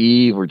that's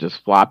naive or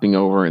just flopping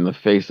over in the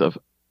face of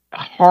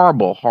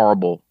horrible,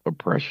 horrible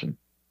oppression.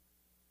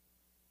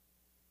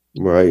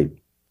 Right.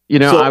 I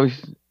So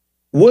was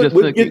what just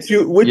what thinking, gets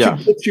you what you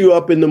yes. gets you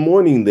up in the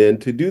morning then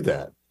to do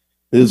that?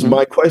 This is Hmm.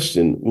 my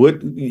question.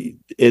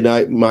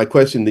 My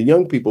question to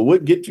young people,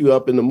 what gets you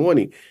up in the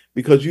morning?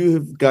 Because you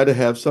have got to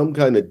have some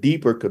kind of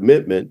deeper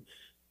commitment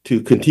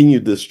to continue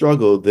the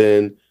struggle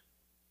than,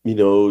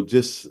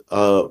 just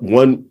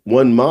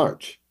one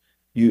march.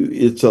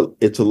 It's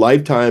a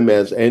lifetime,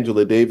 as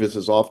Angela Davis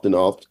has often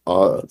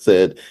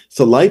said, it's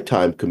a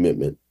lifetime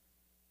commitment.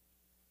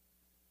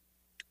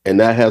 And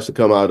that has to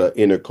come out of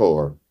inner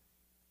core.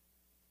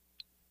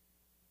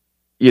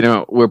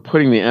 We're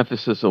putting the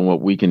emphasis on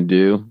what we can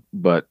do,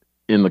 but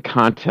in the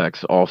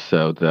context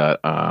also that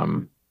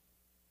when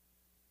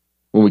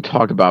we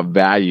talk about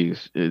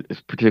values, it's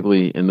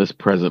particularly in this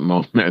present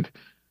moment,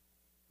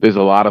 there's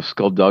a lot of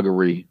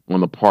skullduggery on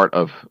the part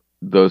of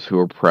those who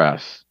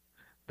oppress.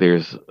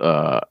 There's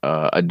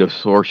a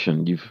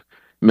distortion. You've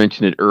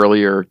mentioned it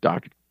earlier,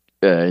 Doctor,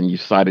 and you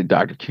cited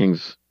Dr.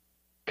 King's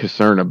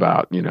concern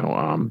about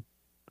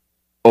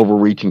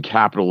overreaching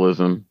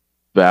capitalism,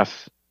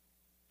 vast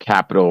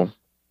capital,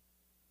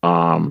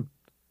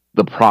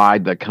 the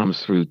pride that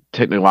comes through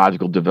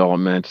technological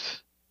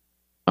developments.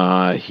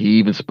 He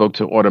even spoke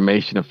to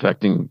automation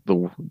affecting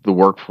the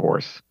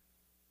workforce.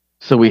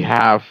 So we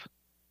have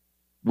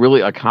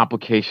really a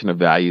complication of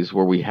values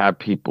where we have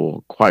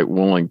people quite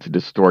willing to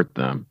distort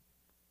them.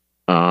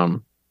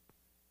 Um,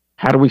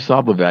 how do we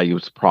solve the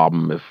values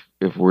problem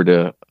if we're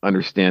to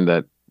understand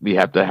that we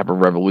have to have a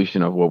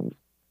revolution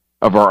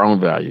of our own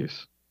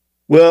values?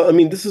 Well, I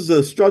mean, this is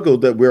a struggle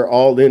that we're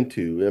all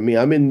into. I mean,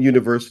 I'm in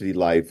university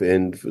life,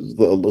 and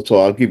so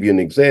I'll give you an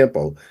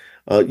example.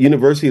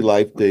 University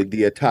life,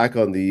 the attack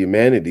on the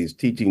humanities,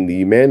 teaching the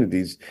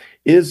humanities,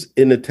 is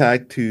an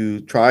attack to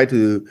try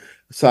to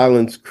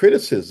silence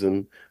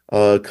criticism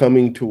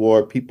coming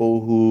toward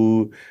people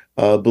who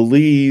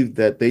believe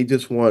that they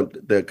just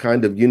want the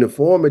kind of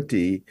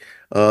uniformity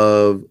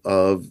of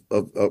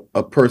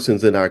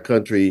persons in our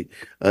country,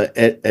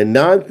 and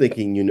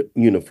non-thinking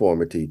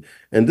uniformity.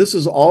 And this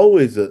is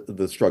always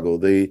the struggle.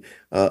 The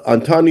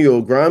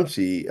Antonio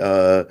Gramsci,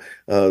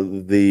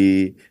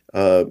 the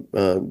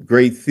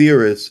great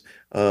theorist,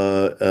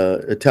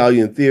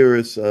 Italian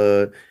theorist,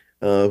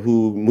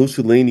 who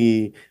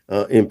Mussolini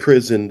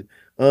imprisoned,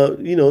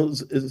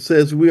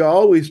 says we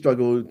always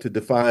struggle to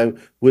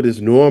define what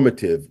is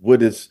normative,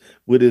 what is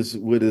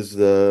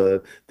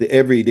the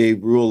everyday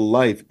rule of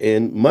life,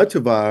 and much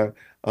of our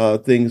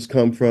things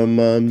come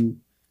from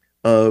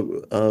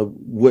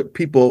what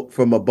people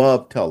from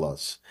above tell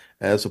us,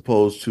 as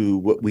opposed to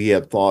what we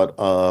have thought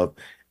of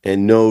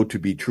and know to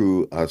be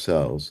true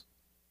ourselves.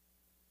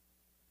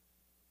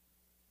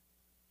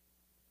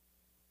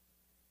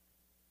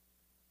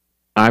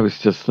 I was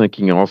just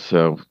thinking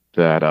also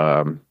that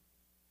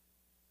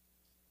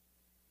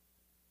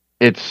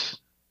it's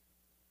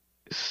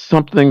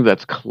something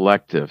that's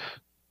collective.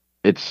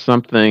 It's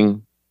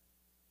something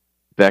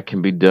that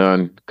can be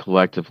done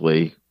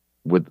collectively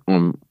with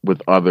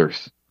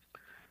others.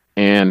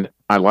 And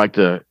I like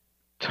to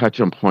touch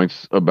on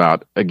points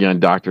about again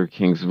Dr.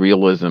 King's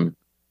realism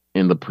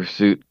in the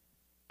pursuit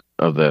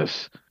of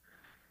this.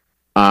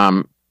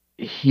 Um,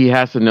 he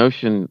has a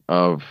notion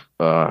of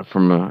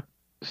from a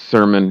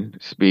sermon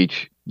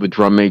speech, the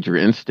drum major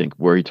instinct,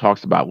 where he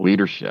talks about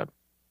leadership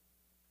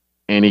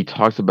and he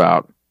talks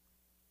about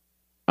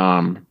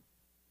um,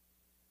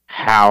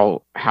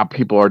 how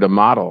people are to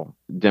model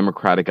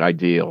democratic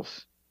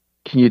ideals.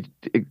 Can you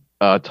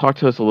talk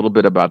to us a little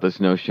bit about this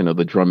notion of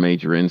the drum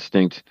major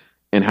instinct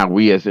and how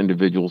we as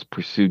individuals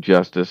pursue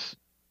justice,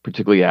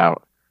 particularly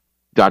how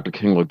Dr.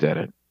 King looked at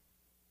it?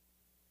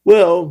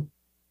 Well,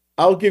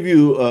 I'll give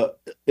you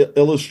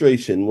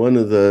illustration. One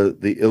of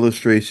the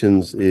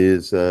illustrations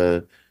is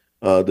when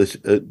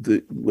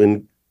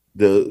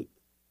the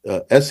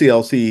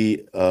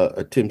SCLC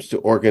attempts to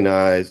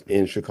organize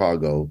in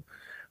Chicago.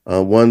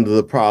 One of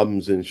the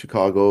problems in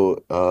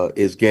Chicago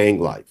is gang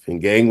life,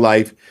 and gang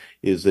life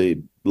is a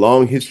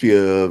long history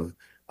of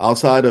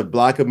outside of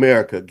Black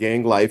America.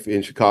 Gang life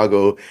in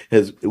Chicago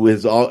has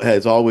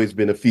always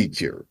been a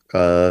feature.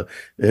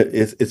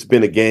 It's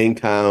been a gang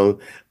town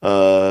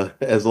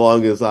as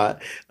long as I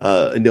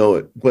know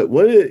it. But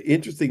one of the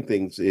interesting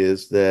things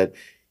is that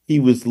he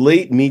was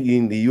late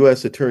meeting the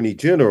U.S. Attorney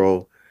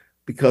General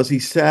because he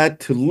sat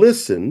to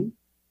listen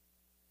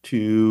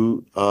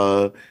to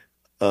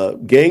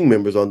gang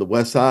members on the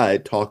West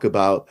Side talk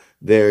about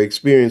their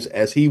experience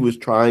as he was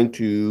trying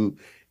to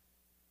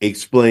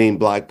explain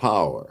Black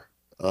Power,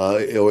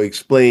 or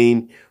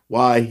explain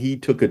why he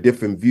took a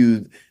different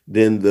view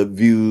than the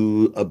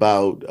view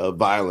about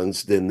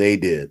violence than they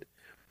did.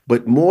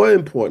 But more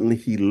importantly,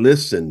 he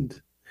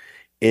listened,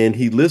 and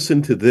he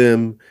listened to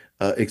them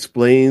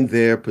explain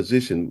their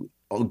position.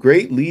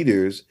 Great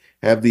leaders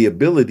have the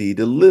ability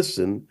to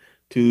listen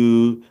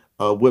to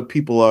what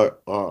people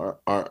are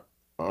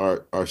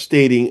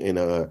stating and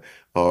are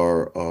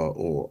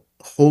or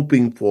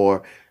hoping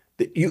for.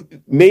 You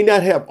may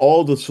not have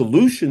all the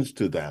solutions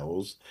to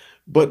those,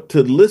 but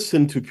to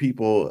listen to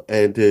people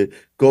and to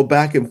go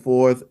back and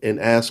forth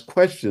and ask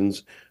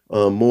questions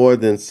more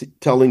than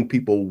telling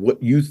people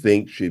what you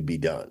think should be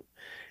done.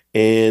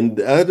 And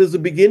that is the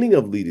beginning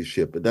of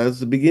leadership. That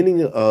is the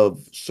beginning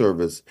of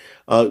service.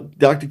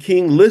 Dr.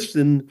 King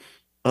listened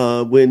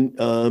when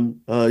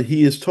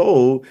he is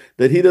told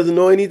that he doesn't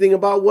know anything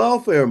about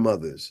welfare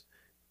mothers.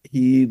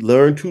 He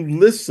learned to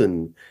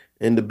listen.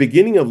 And the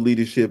beginning of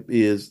leadership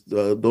is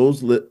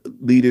those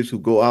leaders who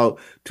go out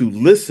to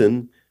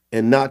listen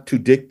and not to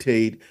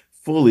dictate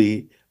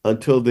fully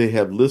until they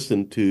have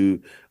listened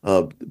to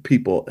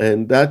people.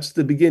 And that's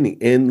the beginning.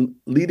 And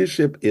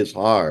leadership is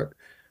hard.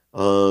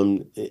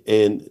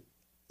 And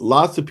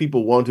lots of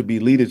people want to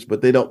be leaders,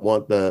 but they don't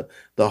want the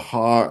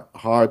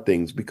hard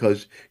things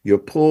because you're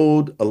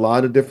pulled a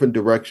lot of different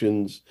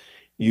directions.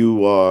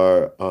 You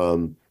are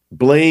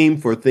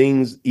blamed for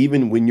things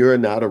even when you're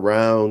not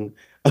around.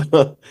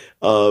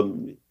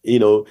 You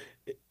know,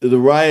 the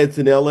riots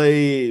in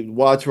LA,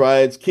 watch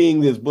riots,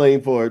 King is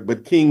blamed for it,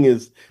 but King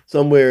is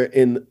somewhere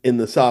in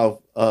the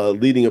South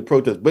leading a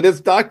protest. But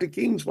it's Dr.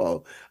 King's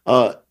fault.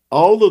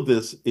 All of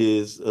this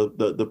is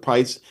the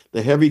price,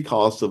 the heavy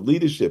cost of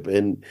leadership,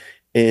 and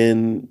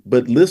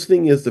but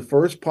listening is the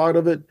first part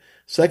of it.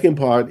 Second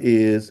part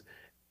is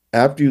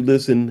after you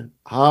listen,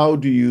 how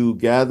do you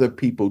gather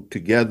people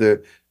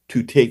together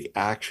to take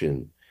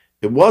action?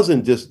 It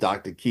wasn't just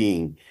Dr.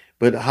 King,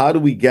 but how do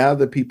we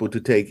gather people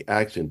to take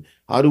action?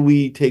 How do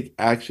we take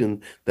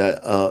actions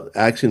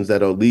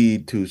that'll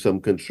lead to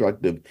some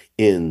constructive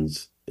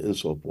ends and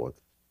so forth?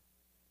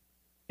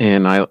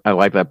 And I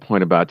like that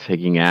point about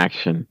taking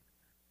action.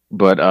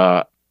 But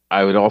I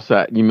would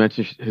also, you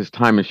mentioned his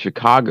time in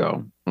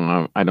Chicago.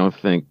 I don't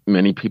think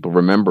many people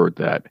remember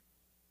that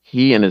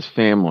he and his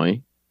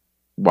family,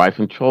 wife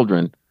and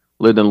children,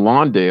 lived in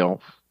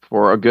Lawndale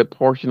for a good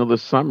portion of the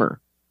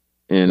summer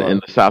in Right,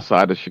 the south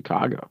side of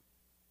Chicago.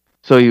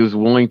 So he was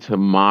willing to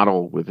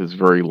model with his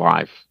very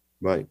life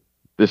right.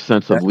 this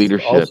sense of That's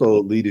leadership.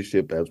 also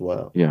leadership as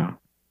well. Yeah.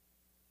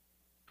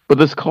 But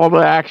this call to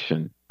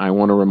action, I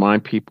want to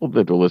remind people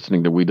that they're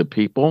listening to We the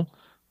People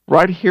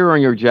right here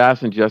on your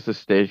Jazz and Justice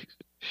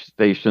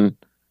station,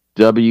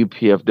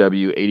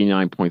 WPFW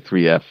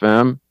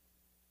 89.3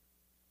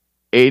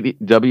 FM,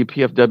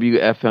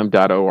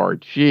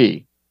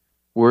 WPFWFM.org.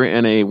 we're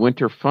in a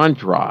winter fund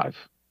drive.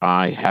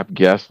 I have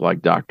guests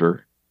like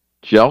Dr.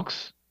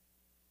 Jelks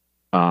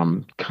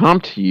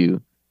come to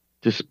you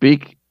to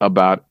speak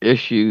about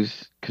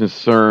issues,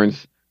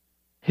 concerns,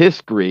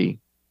 history,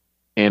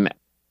 and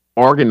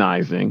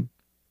organizing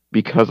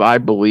because I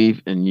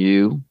believe in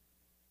you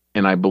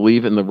and I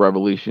believe in the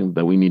revolution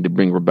that we need to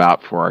bring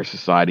about for our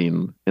society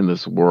in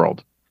this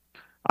world.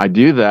 I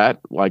do that,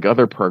 like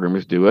other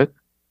programmers do it,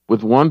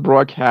 with one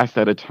broadcast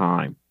at a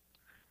time.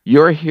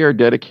 You're here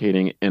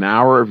dedicating an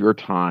hour of your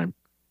time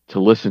to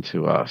listen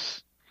to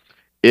us.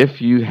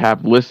 If you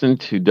have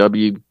listened to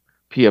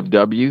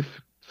WPFW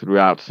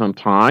throughout some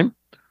time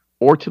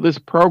or to this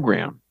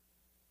program,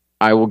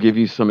 I will give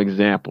you some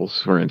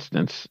examples, for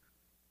instance,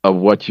 of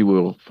what you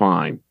will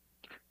find.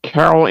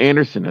 Carol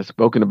Anderson has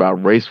spoken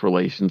about race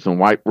relations and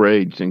white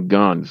rage and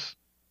guns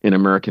in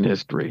American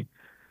history.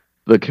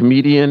 The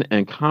comedian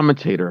and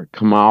commentator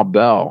Kamal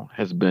Bell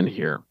has been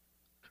here.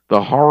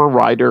 The horror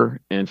writer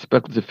and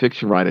speculative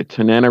fiction writer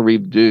Tanana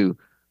Reeve Dew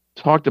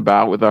talked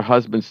about with her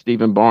husband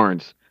Stephen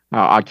Barnes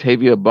how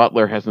Octavia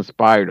Butler has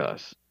inspired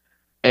us.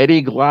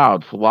 Eddie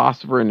Glaude,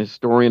 philosopher and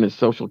historian and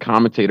social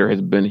commentator,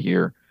 has been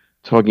here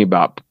talking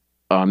about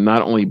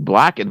not only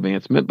Black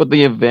advancement, but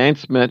the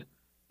advancement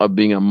of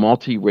being a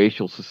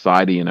multiracial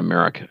society in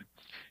America.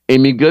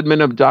 Amy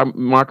Goodman of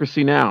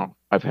Democracy Now!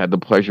 I've had the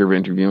pleasure of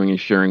interviewing and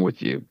sharing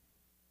with you.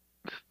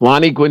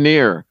 Lonnie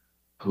Guinier,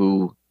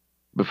 who,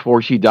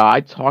 before she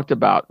died, talked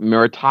about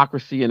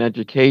meritocracy in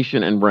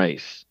education and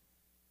race.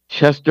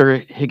 Chester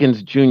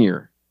Higgins Jr.,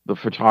 the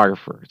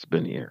photographer, has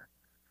been here.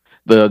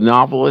 The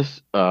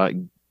novelist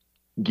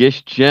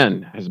Gish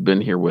Jen has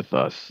been here with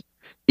us.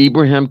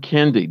 Ibrahim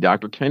Kendi,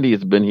 Dr. Kendi,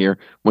 has been here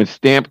when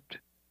Stamped,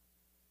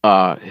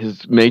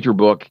 his major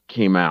book,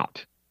 came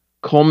out.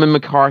 Coleman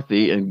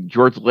McCarthy and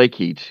George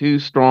Lakey, two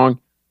strong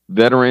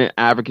veteran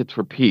advocates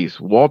for peace.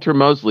 Walter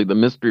Mosley, the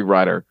mystery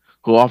writer,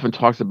 who often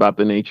talks about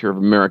the nature of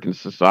American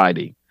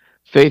society.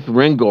 Faith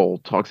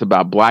Ringgold talks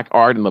about Black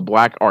art and the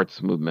Black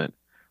arts movement.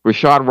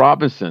 Rashad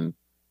Robinson,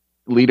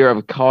 leader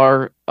of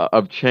Color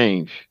of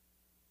Change.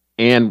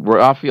 And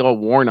Raphael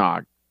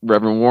Warnock,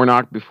 Reverend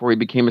Warnock, before he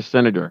became a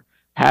senator,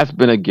 has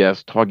been a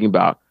guest talking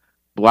about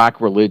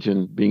Black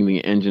religion being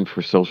the engine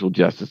for social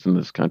justice in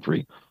this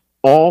country.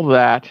 All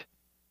that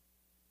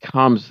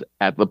comes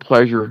at the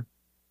pleasure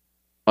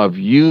of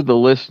you, the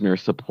listener,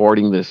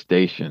 supporting this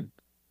station.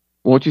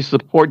 Won't you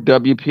support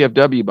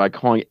WPFW by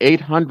calling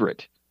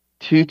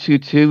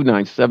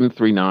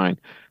 800-222-9739?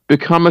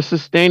 Become a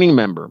sustaining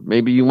member.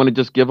 Maybe you want to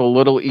just give a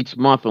little each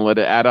month and let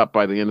it add up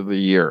by the end of the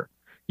year.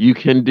 You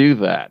can do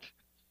that.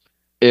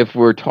 If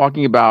we're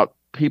talking about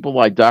people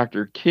like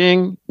Dr.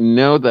 King,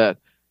 know that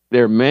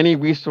there are many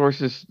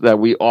resources that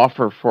we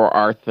offer for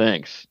our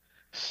thanks.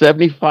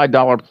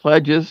 $75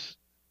 pledges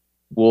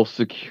will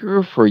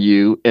secure for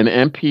you an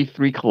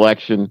MP3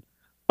 collection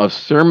of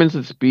sermons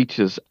and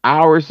speeches,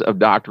 hours of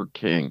Dr.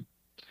 King.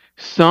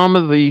 Some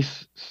of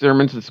these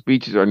sermons and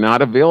speeches are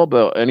not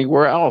available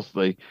anywhere else.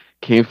 They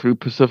came through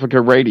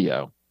Pacifica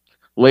Radio.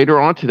 Later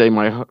on today,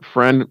 my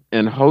friend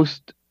and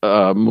host,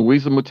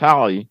 Muiza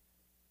Mutali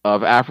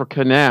of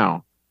Africa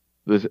Now,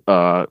 this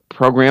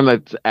program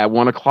that's at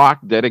 1 o'clock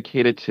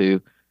dedicated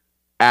to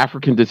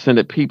African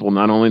descended people,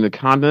 not only in the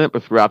continent,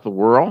 but throughout the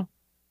world,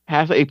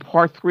 has a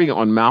part 3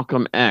 on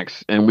Malcolm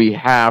X. And we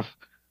have,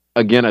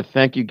 again, a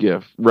thank you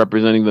gift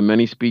representing the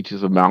many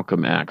speeches of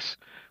Malcolm X.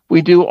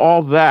 We do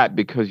all that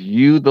because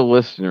you, the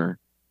listener,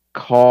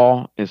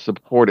 call and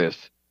support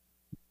us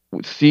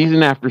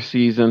season after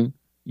season,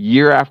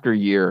 year after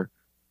year,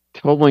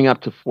 totaling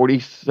up to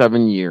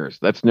 47 years.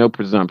 That's no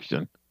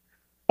presumption.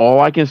 All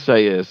I can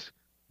say is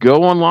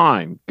go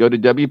online, go to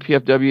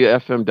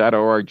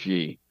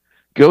WPFWFM.org,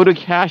 go to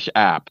Cash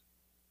App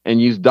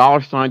and use $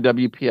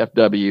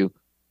 WPFW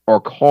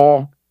or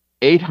call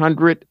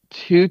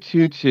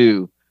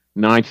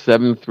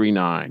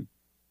 800-222-9739.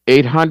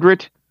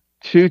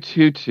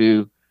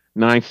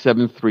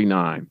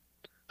 800-222-9739.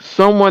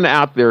 Someone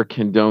out there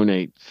can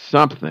donate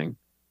something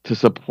to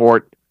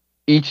support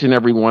each and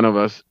every one of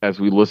us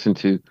as we listen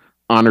to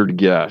honored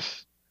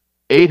guests.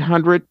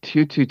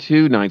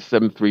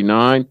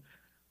 800-222-9739.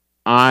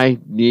 I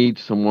need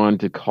someone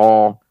to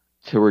call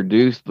to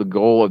reduce the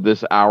goal of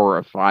this hour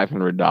of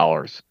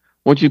 $500.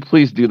 Won't you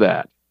please do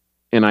that?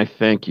 And I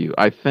thank you.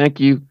 I thank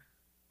you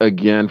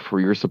again for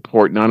your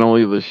support, not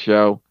only of the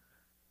show,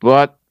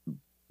 but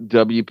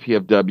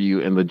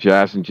WPFW and the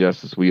Jazz and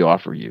Justice we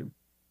offer you.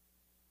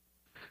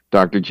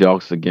 Dr.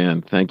 Jelks,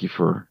 again, thank you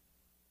for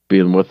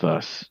being with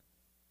us.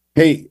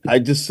 Hey, I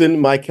just sent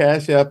my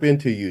Cash App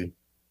into you.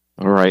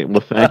 All right.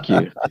 Well, thank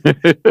you.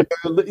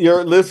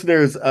 Your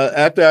listeners,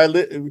 after I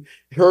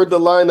heard the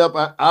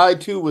lineup, I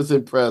too was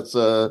impressed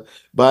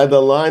by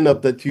the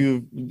lineup that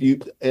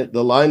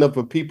the lineup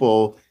of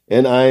people,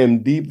 and I am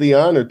deeply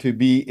honored to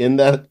be in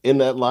that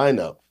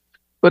lineup.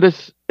 But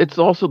it's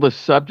also the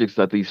subjects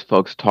that these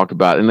folks talk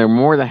about, and they're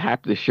more than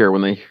happy to share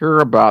when they hear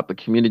about the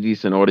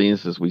communities and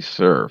audiences we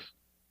serve.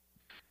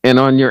 And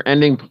on your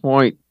ending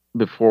point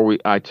before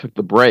I took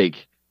the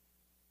break,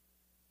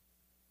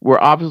 we're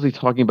obviously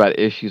talking about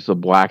issues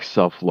of black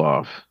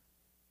self-love,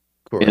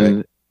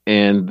 Correct.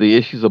 and the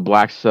issues of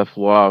black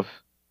self-love,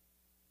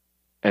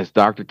 as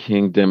Dr.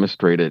 King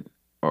demonstrated,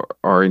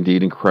 are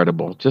indeed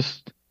incredible.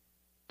 Just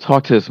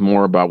talk to us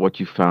more about what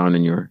you found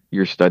in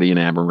your study and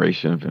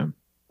admiration of him.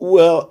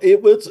 Well,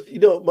 it was,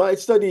 my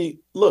study.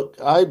 Look,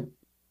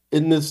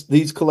 in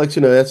these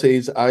collection of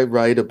essays, I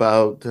write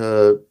about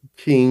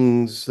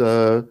King's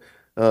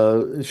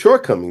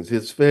shortcomings,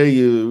 his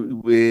failure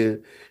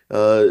with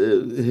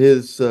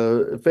his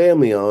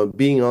family on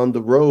being on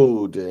the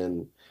road,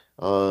 and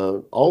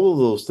all of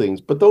those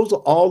things. But those are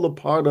all a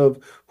part of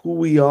who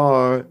we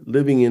are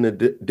living in a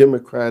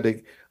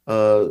democratic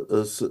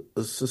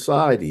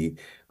society,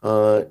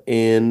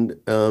 and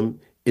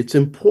it's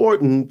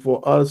important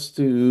for us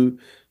to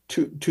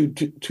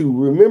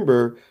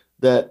remember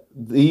that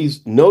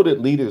these noted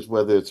leaders,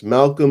 whether it's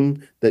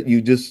Malcolm that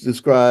you just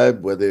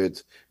described, whether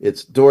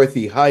it's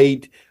Dorothy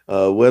Height,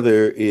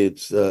 whether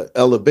it's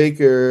Ella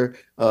Baker,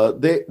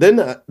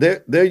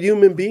 they're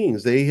human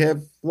beings. They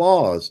have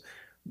flaws,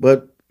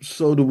 but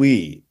so do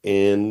we,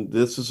 and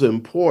this is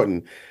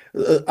important.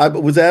 I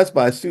was asked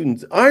by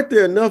students, "Aren't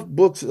there enough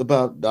books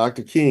about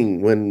Dr.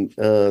 King when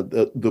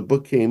the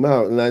book came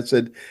out?" And I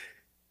said,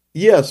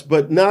 yes,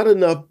 but not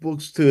enough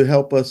books to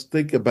help us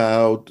think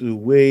about the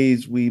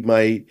ways we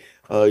might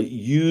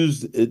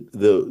use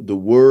the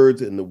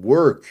words and the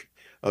work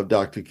of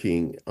Dr.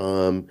 King.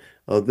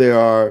 There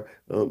are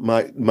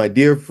my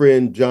dear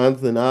friend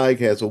Jonathan Ike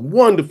has a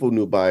wonderful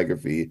new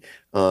biography.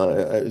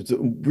 It's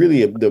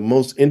really the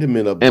most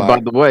intimate of And by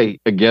biographies. the way,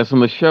 a guest on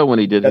the show when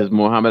he did his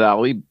Muhammad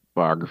Ali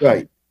biography.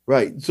 Right,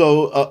 right.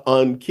 So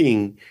on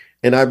King,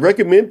 and I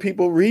recommend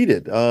people read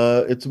it.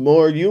 It's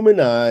more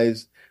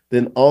humanized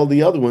than all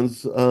the other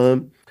ones.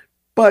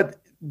 But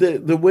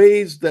the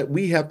ways that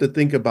we have to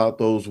think about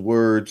those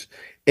words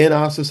in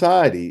our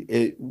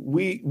society,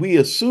 we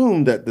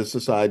assume that the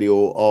society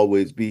will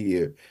always be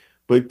here,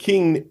 but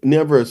King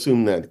never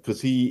assumed that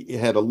because he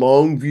had a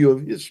long view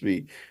of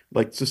history.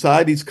 Like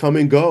societies come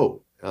and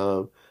go,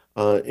 and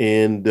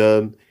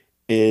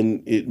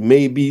it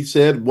may be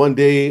said one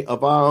day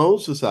of our own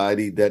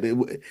society that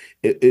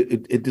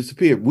it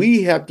disappeared.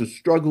 We have to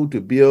struggle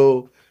to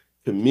build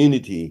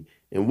community.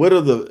 And what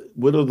are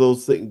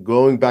those things?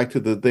 Going back to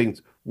the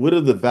things, what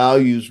are the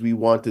values we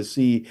want to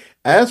see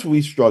as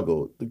we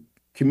struggle? The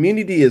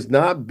community is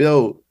not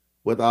built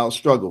without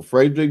struggle.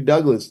 Frederick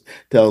Douglass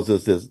tells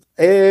us this.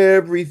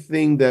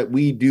 Everything that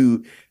we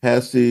do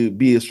has to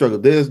be a struggle.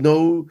 There's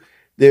no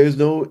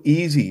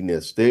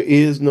easiness. There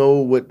is no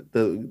what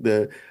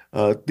the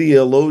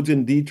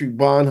theologian Dietrich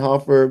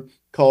Bonhoeffer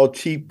called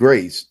cheap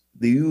grace.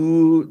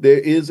 There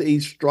is a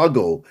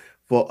struggle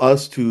for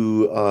us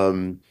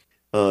to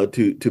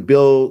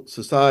build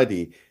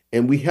society,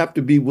 and we have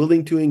to be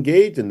willing to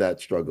engage in that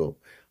struggle.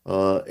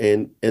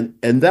 And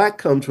that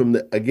comes from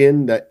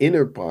again that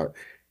inner part.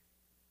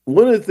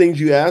 One of the things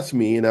you asked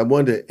me, and I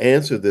wanted to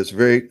answer this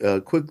very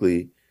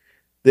quickly.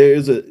 There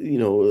is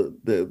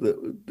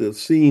the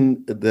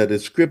scene that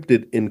is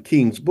scripted in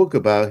King's book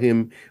about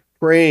him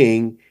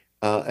praying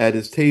at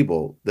his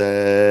table,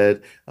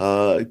 that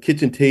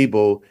kitchen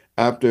table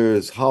after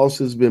his house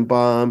has been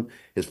bombed.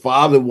 His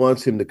father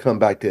wants him to come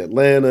back to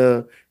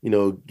Atlanta,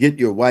 get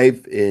your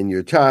wife and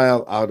your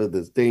child out of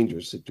this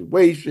dangerous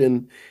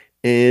situation.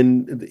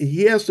 And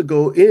he has to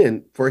go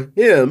in. For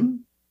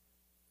him,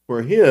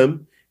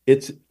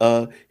 it's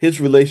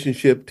his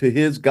relationship to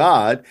his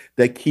God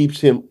that keeps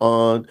him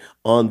on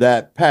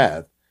that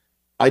path.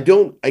 I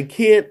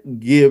can't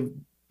give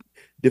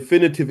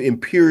definitive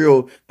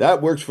imperial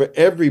that works for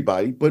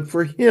everybody, but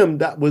for him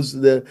that was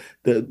the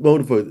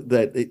motive,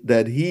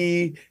 that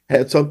he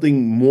had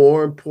something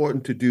more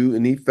important to do,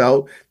 and he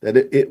felt that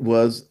it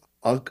was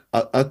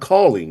a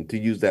calling, to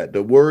use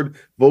the word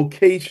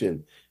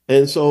vocation.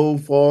 And so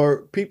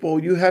for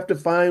people, you have to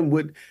find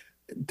what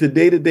to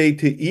day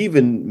to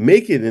even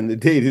make it in the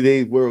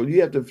day-to-day world, you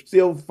have to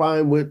still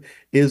find what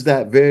is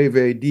that very,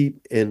 very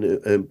deep and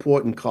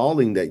important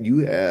calling that you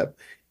have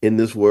in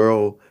this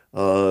world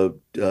to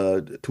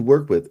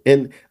work with.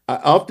 And I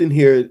often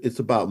hear it's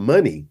about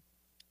money.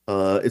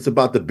 It's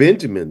about the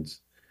Benjamins.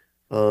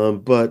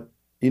 But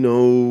you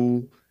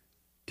know,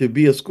 to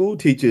be a school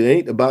teacher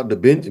ain't about the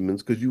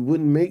Benjamins, because you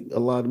wouldn't make a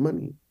lot of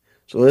money.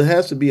 So it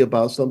has to be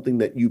about something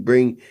that you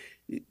bring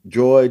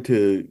joy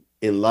to,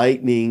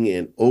 enlightening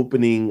and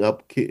opening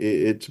up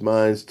its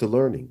minds to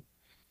learning.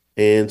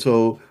 And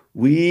so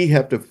we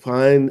have to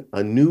find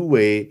a new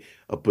way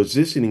of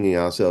positioning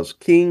ourselves.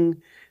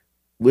 King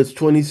was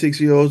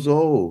 26 years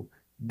old,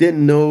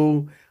 didn't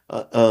know.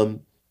 Uh, um,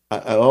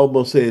 I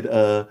almost said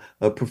a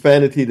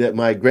profanity that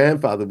my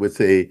grandfather would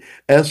say,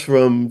 "S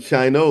from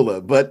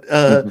Shinola,"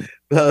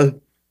 uh,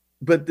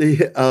 but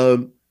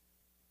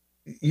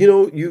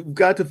you've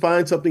got to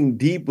find something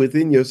deep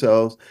within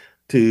yourselves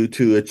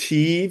to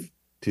achieve,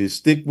 to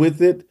stick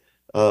with it,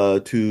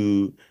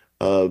 to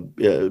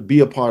be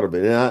a part of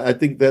it. And I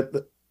think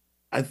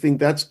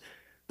that's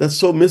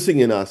so missing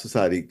in our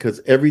society,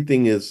 because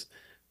everything is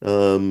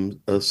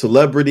a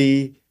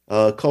celebrity.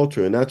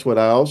 culture, and that's what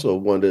I also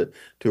wanted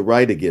to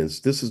write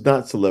against. This is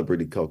not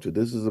celebrity culture.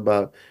 This is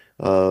about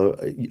uh,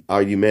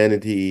 our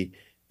humanity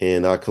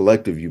and our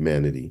collective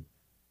humanity.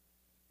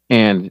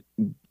 And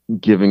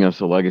giving us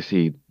a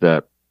legacy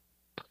that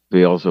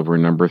fails over a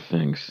number of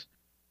things.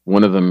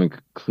 One of them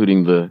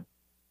including the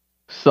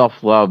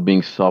self-love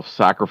being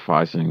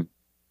self-sacrificing.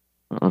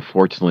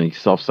 Unfortunately,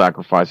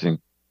 self-sacrificing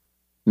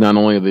not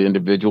only of the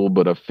individual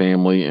but of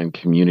family and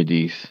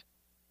communities.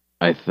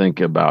 I think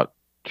about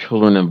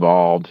children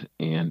involved,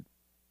 and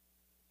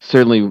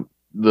certainly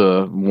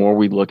the more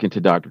we look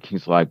into Dr.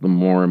 King's life, the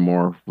more and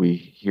more we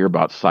hear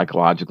about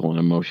psychological and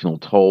emotional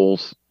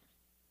tolls,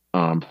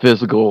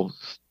 physical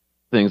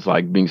things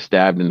like being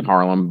stabbed in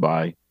Harlem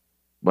by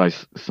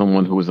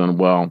someone who was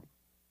unwell,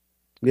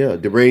 Yeah,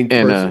 deranged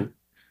and person.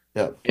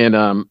 Yeah, and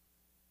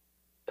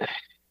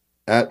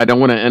I don't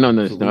want to end on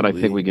this note. I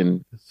think we absolutely.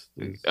 can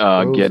It's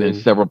get in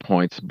frozen. several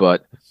points,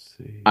 but Let's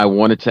see. I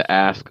wanted to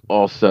ask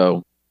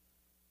also,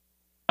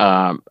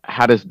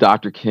 how does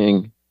Dr.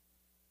 King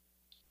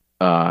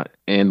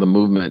and the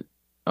movement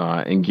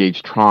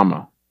engage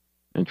trauma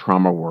and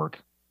trauma work?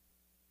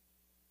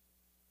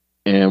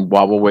 And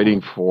while we're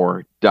waiting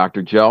for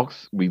Dr.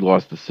 Jelks, we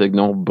lost the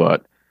signal,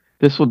 but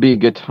this would be a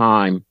good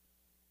time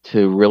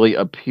to really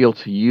appeal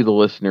to you, the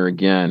listener,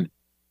 again.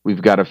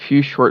 We've got a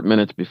few short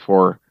minutes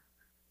before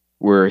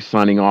we're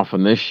signing off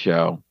on this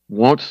show.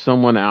 Won't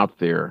someone out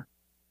there,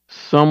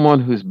 someone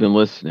who's been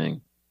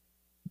listening,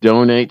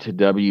 donate to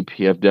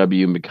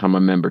WPFW and become a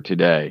member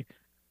today?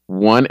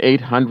 1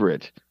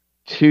 800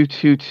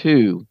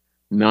 222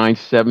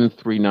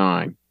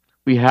 9739.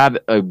 We had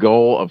a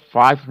goal of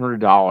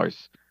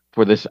 $500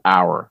 for this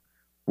hour.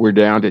 We're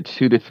down to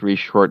 2 to 3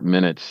 short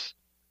minutes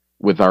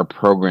with our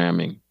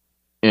programming.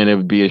 And it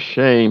would be a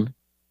shame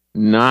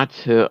not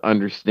to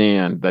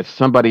understand that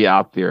somebody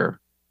out there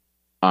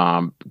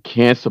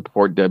can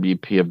support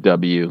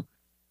WPFW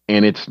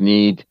and its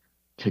need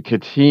to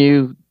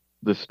continue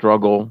the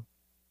struggle,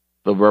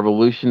 the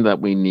revolution that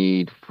we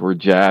need for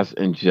jazz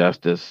and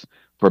justice,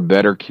 for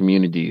better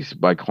communities,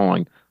 by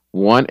calling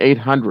 1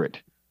 800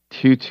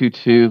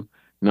 222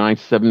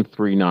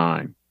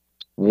 9739.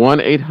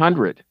 1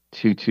 800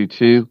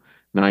 222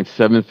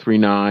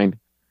 9739,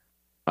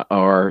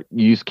 or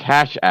use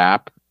Cash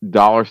App, $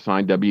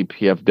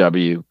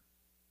 WPFW.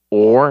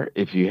 Or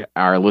if you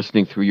are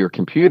listening through your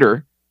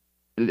computer,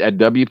 at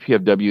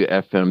WPFW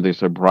FM,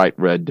 there's a bright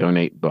red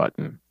donate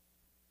button.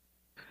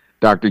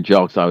 Dr.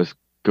 Jelks, I was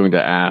going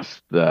to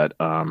ask that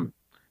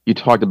you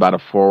talked about a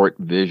forward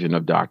vision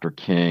of Dr.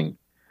 King.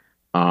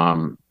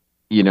 Um,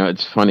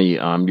 it's funny,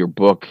 your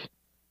book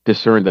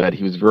discerned that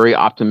he was very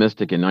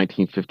optimistic in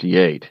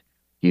 1958.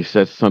 He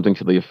said something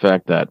to the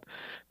effect that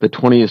the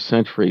 20th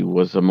century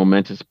was a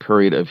momentous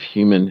period of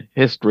human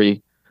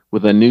history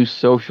with a new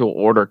social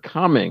order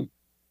coming.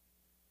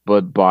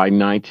 But by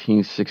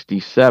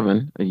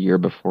 1967, a year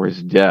before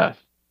his death,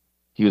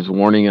 he was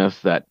warning us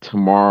that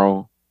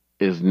tomorrow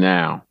is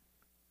now,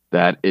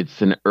 that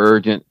it's an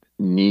urgent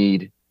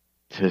need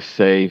to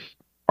save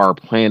our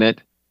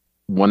planet,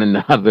 one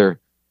another,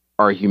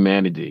 our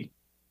humanity.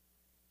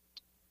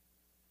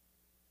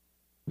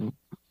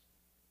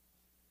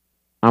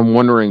 I'm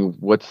wondering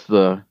what's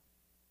at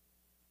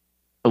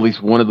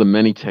least one of the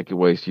many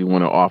takeaways you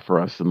want to offer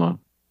us in the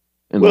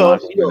Well,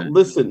 last minute.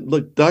 listen,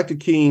 look, Dr.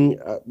 King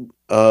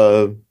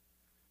had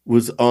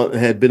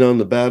been on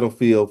the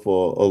battlefield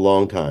for a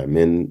long time,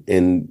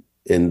 and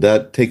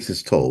that takes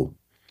its toll.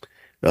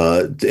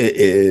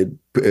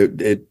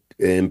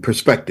 In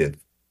perspective,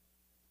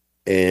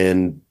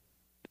 and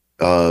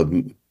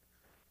hello.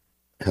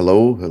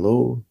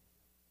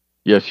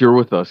 Yes, you're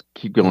with us.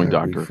 Keep Why going,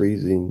 are we doctor.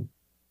 freezing?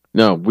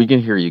 No, we can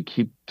hear you.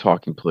 Keep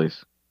talking,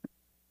 please.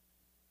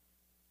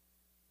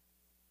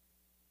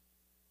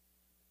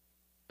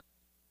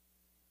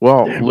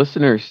 Well, Damn.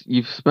 listeners,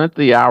 you've spent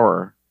the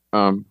hour.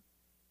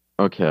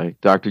 Okay,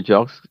 Dr.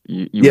 Jelks,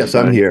 you were Yes,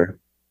 I'm saying? here.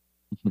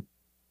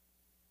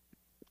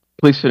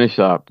 Please finish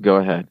up. Go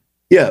ahead.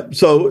 Yeah,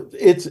 so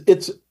it's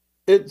the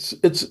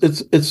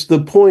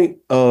point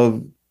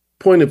of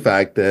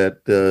fact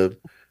that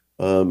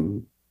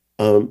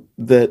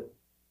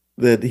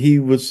that he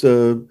was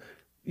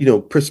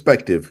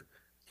perspective.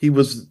 He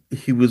was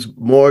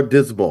more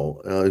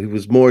dismal. He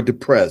was more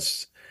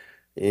depressed,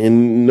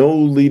 and no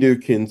leader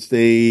can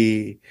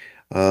stay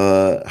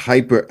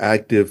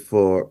hyperactive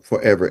for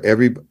forever.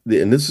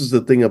 And this is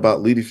the thing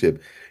about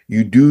leadership.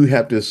 You do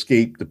have to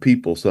escape the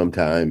people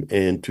sometime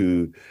and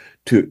to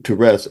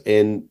rest.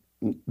 And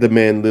the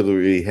man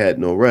literally had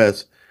no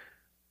rest.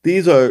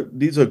 These are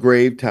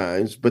grave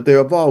times, but there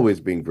have always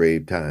been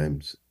grave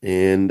times.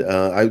 And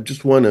I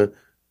just want to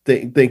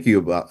thank you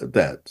about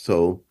that.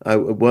 So I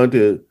want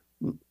to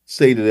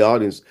say to the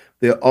audience,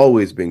 there have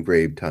always been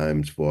grave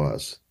times for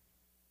us.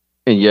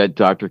 And yet,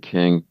 Dr.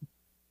 King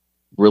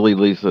really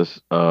leaves us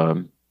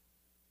a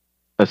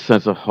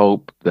sense of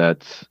hope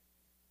that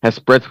has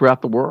spread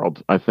throughout the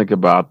world. I think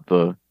about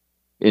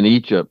in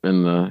Egypt,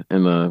 in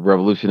the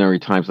revolutionary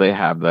times they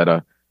have, that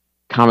a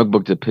comic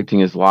book depicting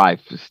his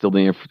life is still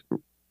the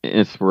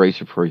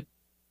inspiration for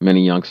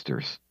many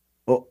youngsters.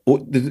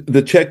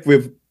 The Czech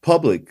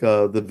Republic,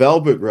 the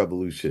Velvet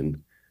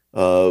Revolution,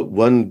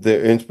 one of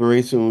their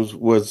inspirations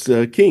was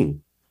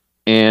King.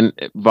 And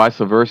vice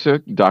versa,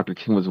 Dr.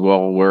 King was well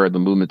aware of the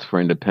movements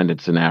for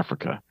independence in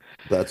Africa.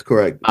 That's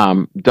correct.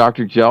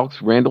 Dr. Jelks,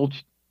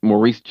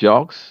 Maurice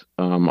Jelks,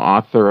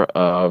 author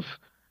of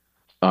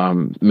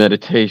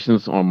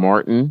Meditations on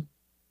Martin,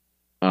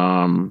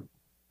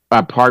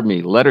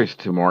 Letters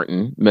to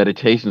Martin,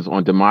 Meditations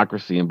on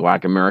Democracy in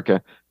Black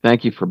America.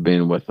 Thank you for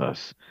being with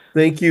us.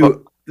 Thank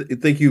you.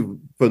 Thank you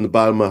from the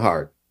bottom of my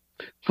heart.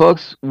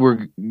 Folks,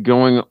 we're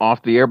going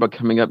off the air, but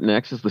coming up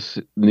next is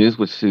the news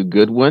with Sue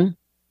Goodwin.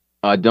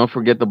 Don't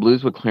forget the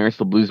blues with Clarence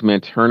the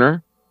Bluesman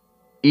Turner.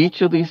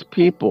 Each of these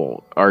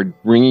people are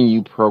bringing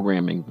you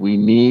programming. We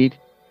need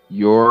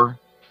your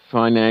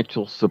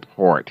financial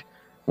support.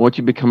 Won't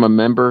you become a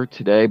member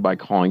today by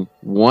calling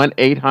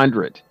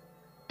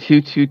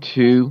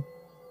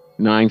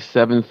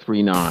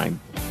 1-800-222-9739.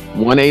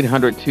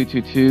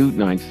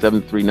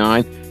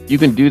 1-800-222-9739. You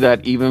can do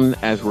that even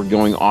as we're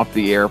going off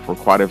the air for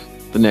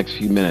the next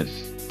few minutes.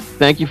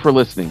 Thank you for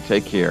listening.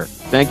 Take care.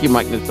 Thank you,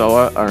 Mike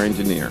Nacella, our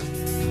engineer.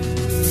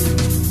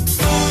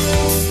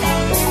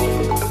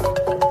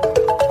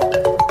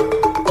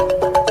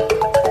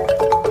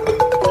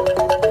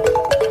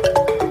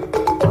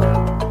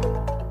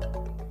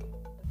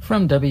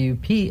 From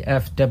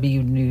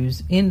WPFW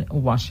News in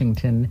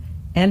Washington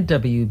and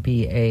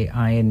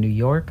WBAI in New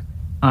York,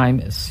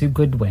 I'm Sue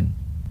Goodwin.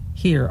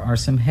 Here are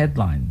some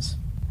headlines.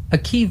 A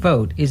key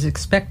vote is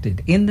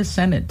expected in the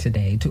Senate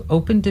today to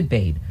open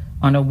debate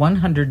on a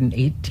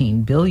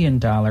 $118 billion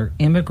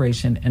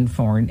immigration and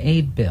foreign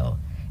aid bill,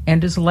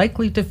 and is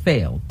likely to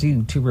fail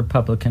due to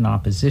Republican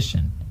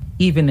opposition.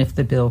 Even if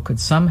the bill could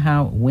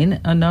somehow win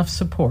enough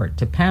support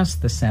to pass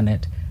the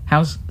Senate,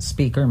 House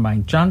Speaker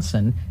Mike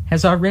Johnson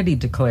has already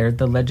declared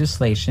the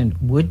legislation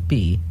would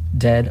be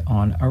dead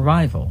on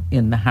arrival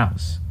in the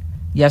House.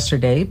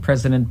 Yesterday,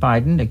 President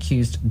Biden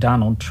accused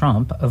Donald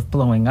Trump of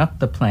blowing up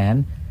the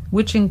plan,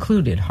 which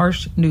included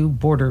harsh new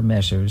border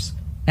measures,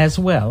 as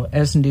well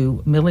as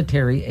new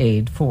military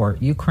aid for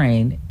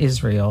Ukraine,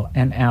 Israel,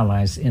 and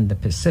allies in the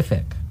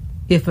Pacific.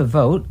 If a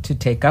vote to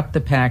take up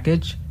the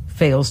package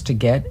fails to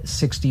get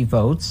 60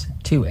 votes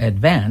to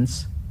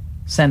advance,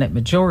 Senate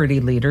Majority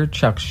Leader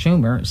Chuck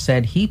Schumer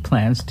said he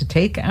plans to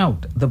take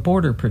out the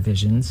border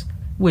provisions,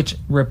 which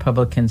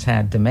Republicans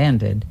had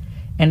demanded,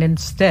 and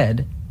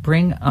instead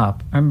bring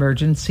up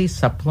emergency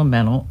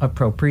supplemental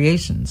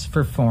appropriations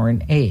for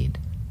foreign aid.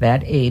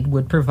 That aid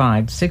would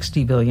provide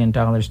 $60 billion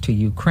to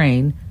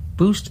Ukraine,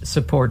 boost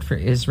support for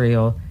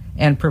Israel,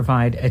 and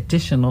provide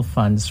additional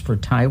funds for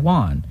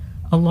Taiwan,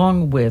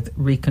 along with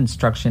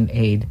reconstruction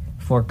aid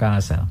for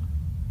Gaza.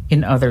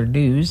 In other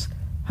news,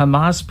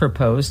 Hamas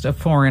proposed a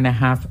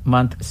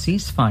 4.5-month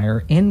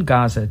ceasefire in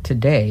Gaza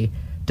today,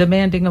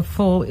 demanding a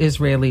full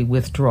Israeli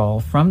withdrawal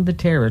from the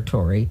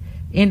territory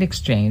in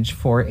exchange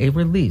for a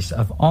release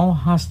of all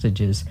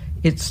hostages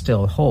it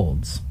still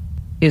holds.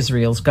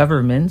 Israel's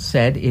government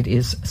said it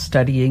is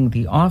studying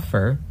the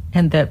offer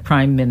and that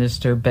Prime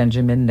Minister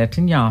Benjamin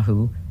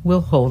Netanyahu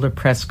will hold a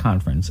press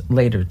conference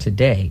later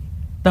today.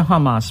 The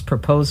Hamas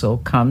proposal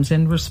comes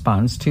in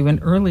response to an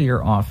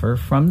earlier offer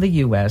from the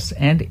U.S.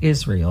 and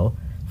Israel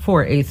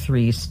for a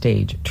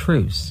 3-stage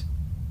truce.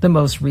 The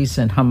most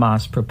recent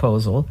Hamas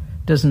proposal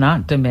does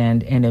not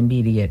demand an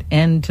immediate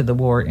end to the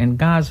war in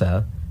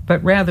Gaza,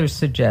 but rather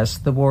suggests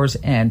the war's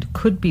end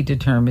could be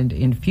determined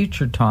in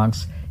future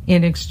talks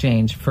in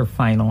exchange for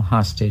final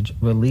hostage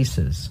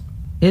releases.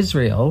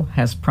 Israel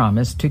has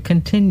promised to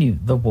continue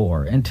the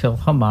war until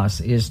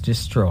Hamas is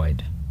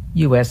destroyed.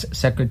 U.S.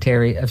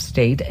 Secretary of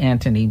State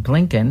Antony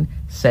Blinken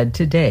said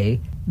today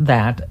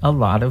that a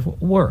lot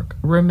of work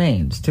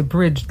remains to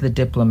bridge the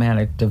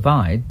diplomatic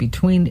divide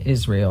between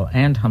Israel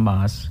and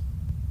Hamas.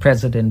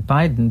 President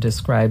Biden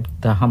described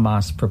the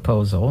Hamas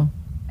proposal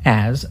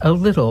as a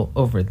little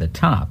over the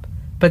top,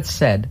 but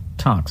said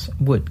talks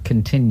would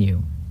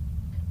continue.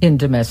 In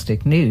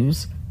domestic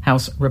news,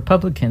 House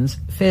Republicans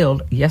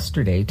failed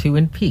yesterday to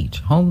impeach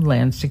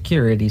Homeland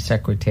Security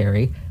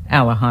Secretary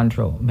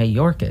Alejandro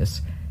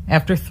Mayorkas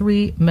after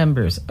 3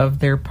 members of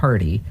their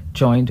party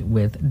joined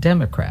with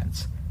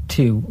Democrats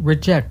to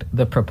reject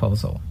the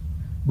proposal.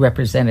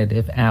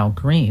 Representative Al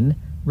Green,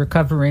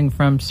 recovering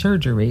from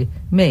surgery,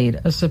 made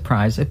a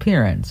surprise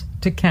appearance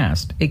to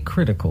cast a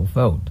critical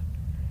vote.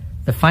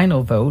 The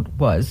final vote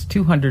was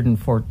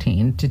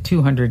 214 to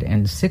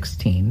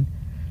 216.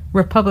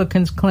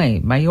 Republicans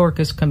claim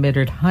Mayorkas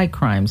committed high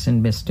crimes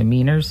and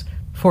misdemeanors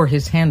for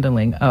his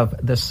handling of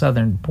the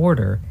southern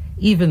border,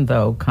 even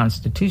though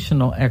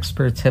constitutional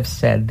experts have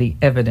said the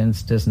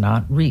evidence does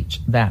not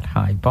reach that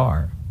high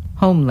bar.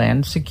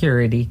 Homeland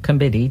Security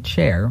Committee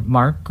Chair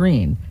Mark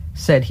Green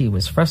said he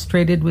was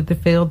frustrated with the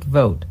failed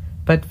vote,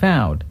 but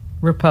vowed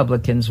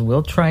Republicans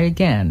will try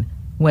again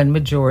when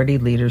Majority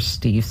Leader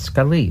Steve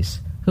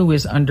Scalise, who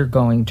is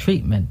undergoing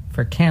treatment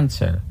for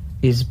cancer,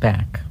 is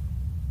back.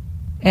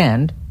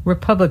 And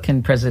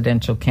Republican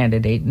presidential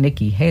candidate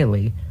Nikki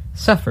Haley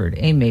suffered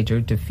a major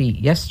defeat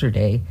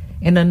yesterday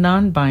in a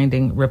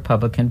non-binding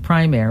Republican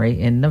primary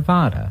in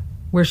Nevada,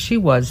 where she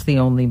was the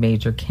only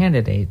major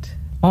candidate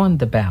on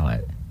the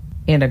ballot.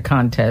 In a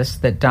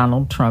contest that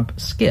Donald Trump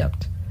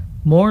skipped,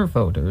 more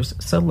voters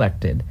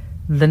selected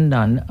the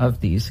none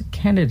of these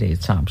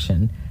candidates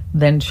option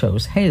than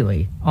chose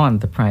Haley on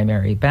the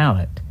primary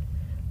ballot.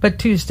 But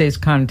Tuesday's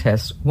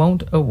contest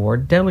won't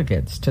award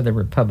delegates to the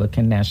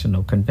Republican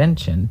National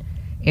Convention.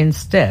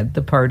 Instead,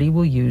 the party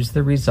will use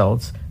the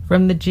results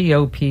from the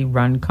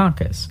GOP-run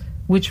caucus,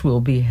 which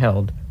will be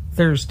held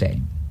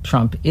Thursday.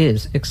 Trump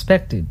is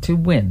expected to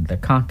win the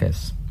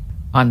caucus.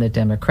 On the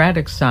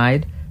Democratic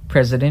side,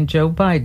 President Joe Biden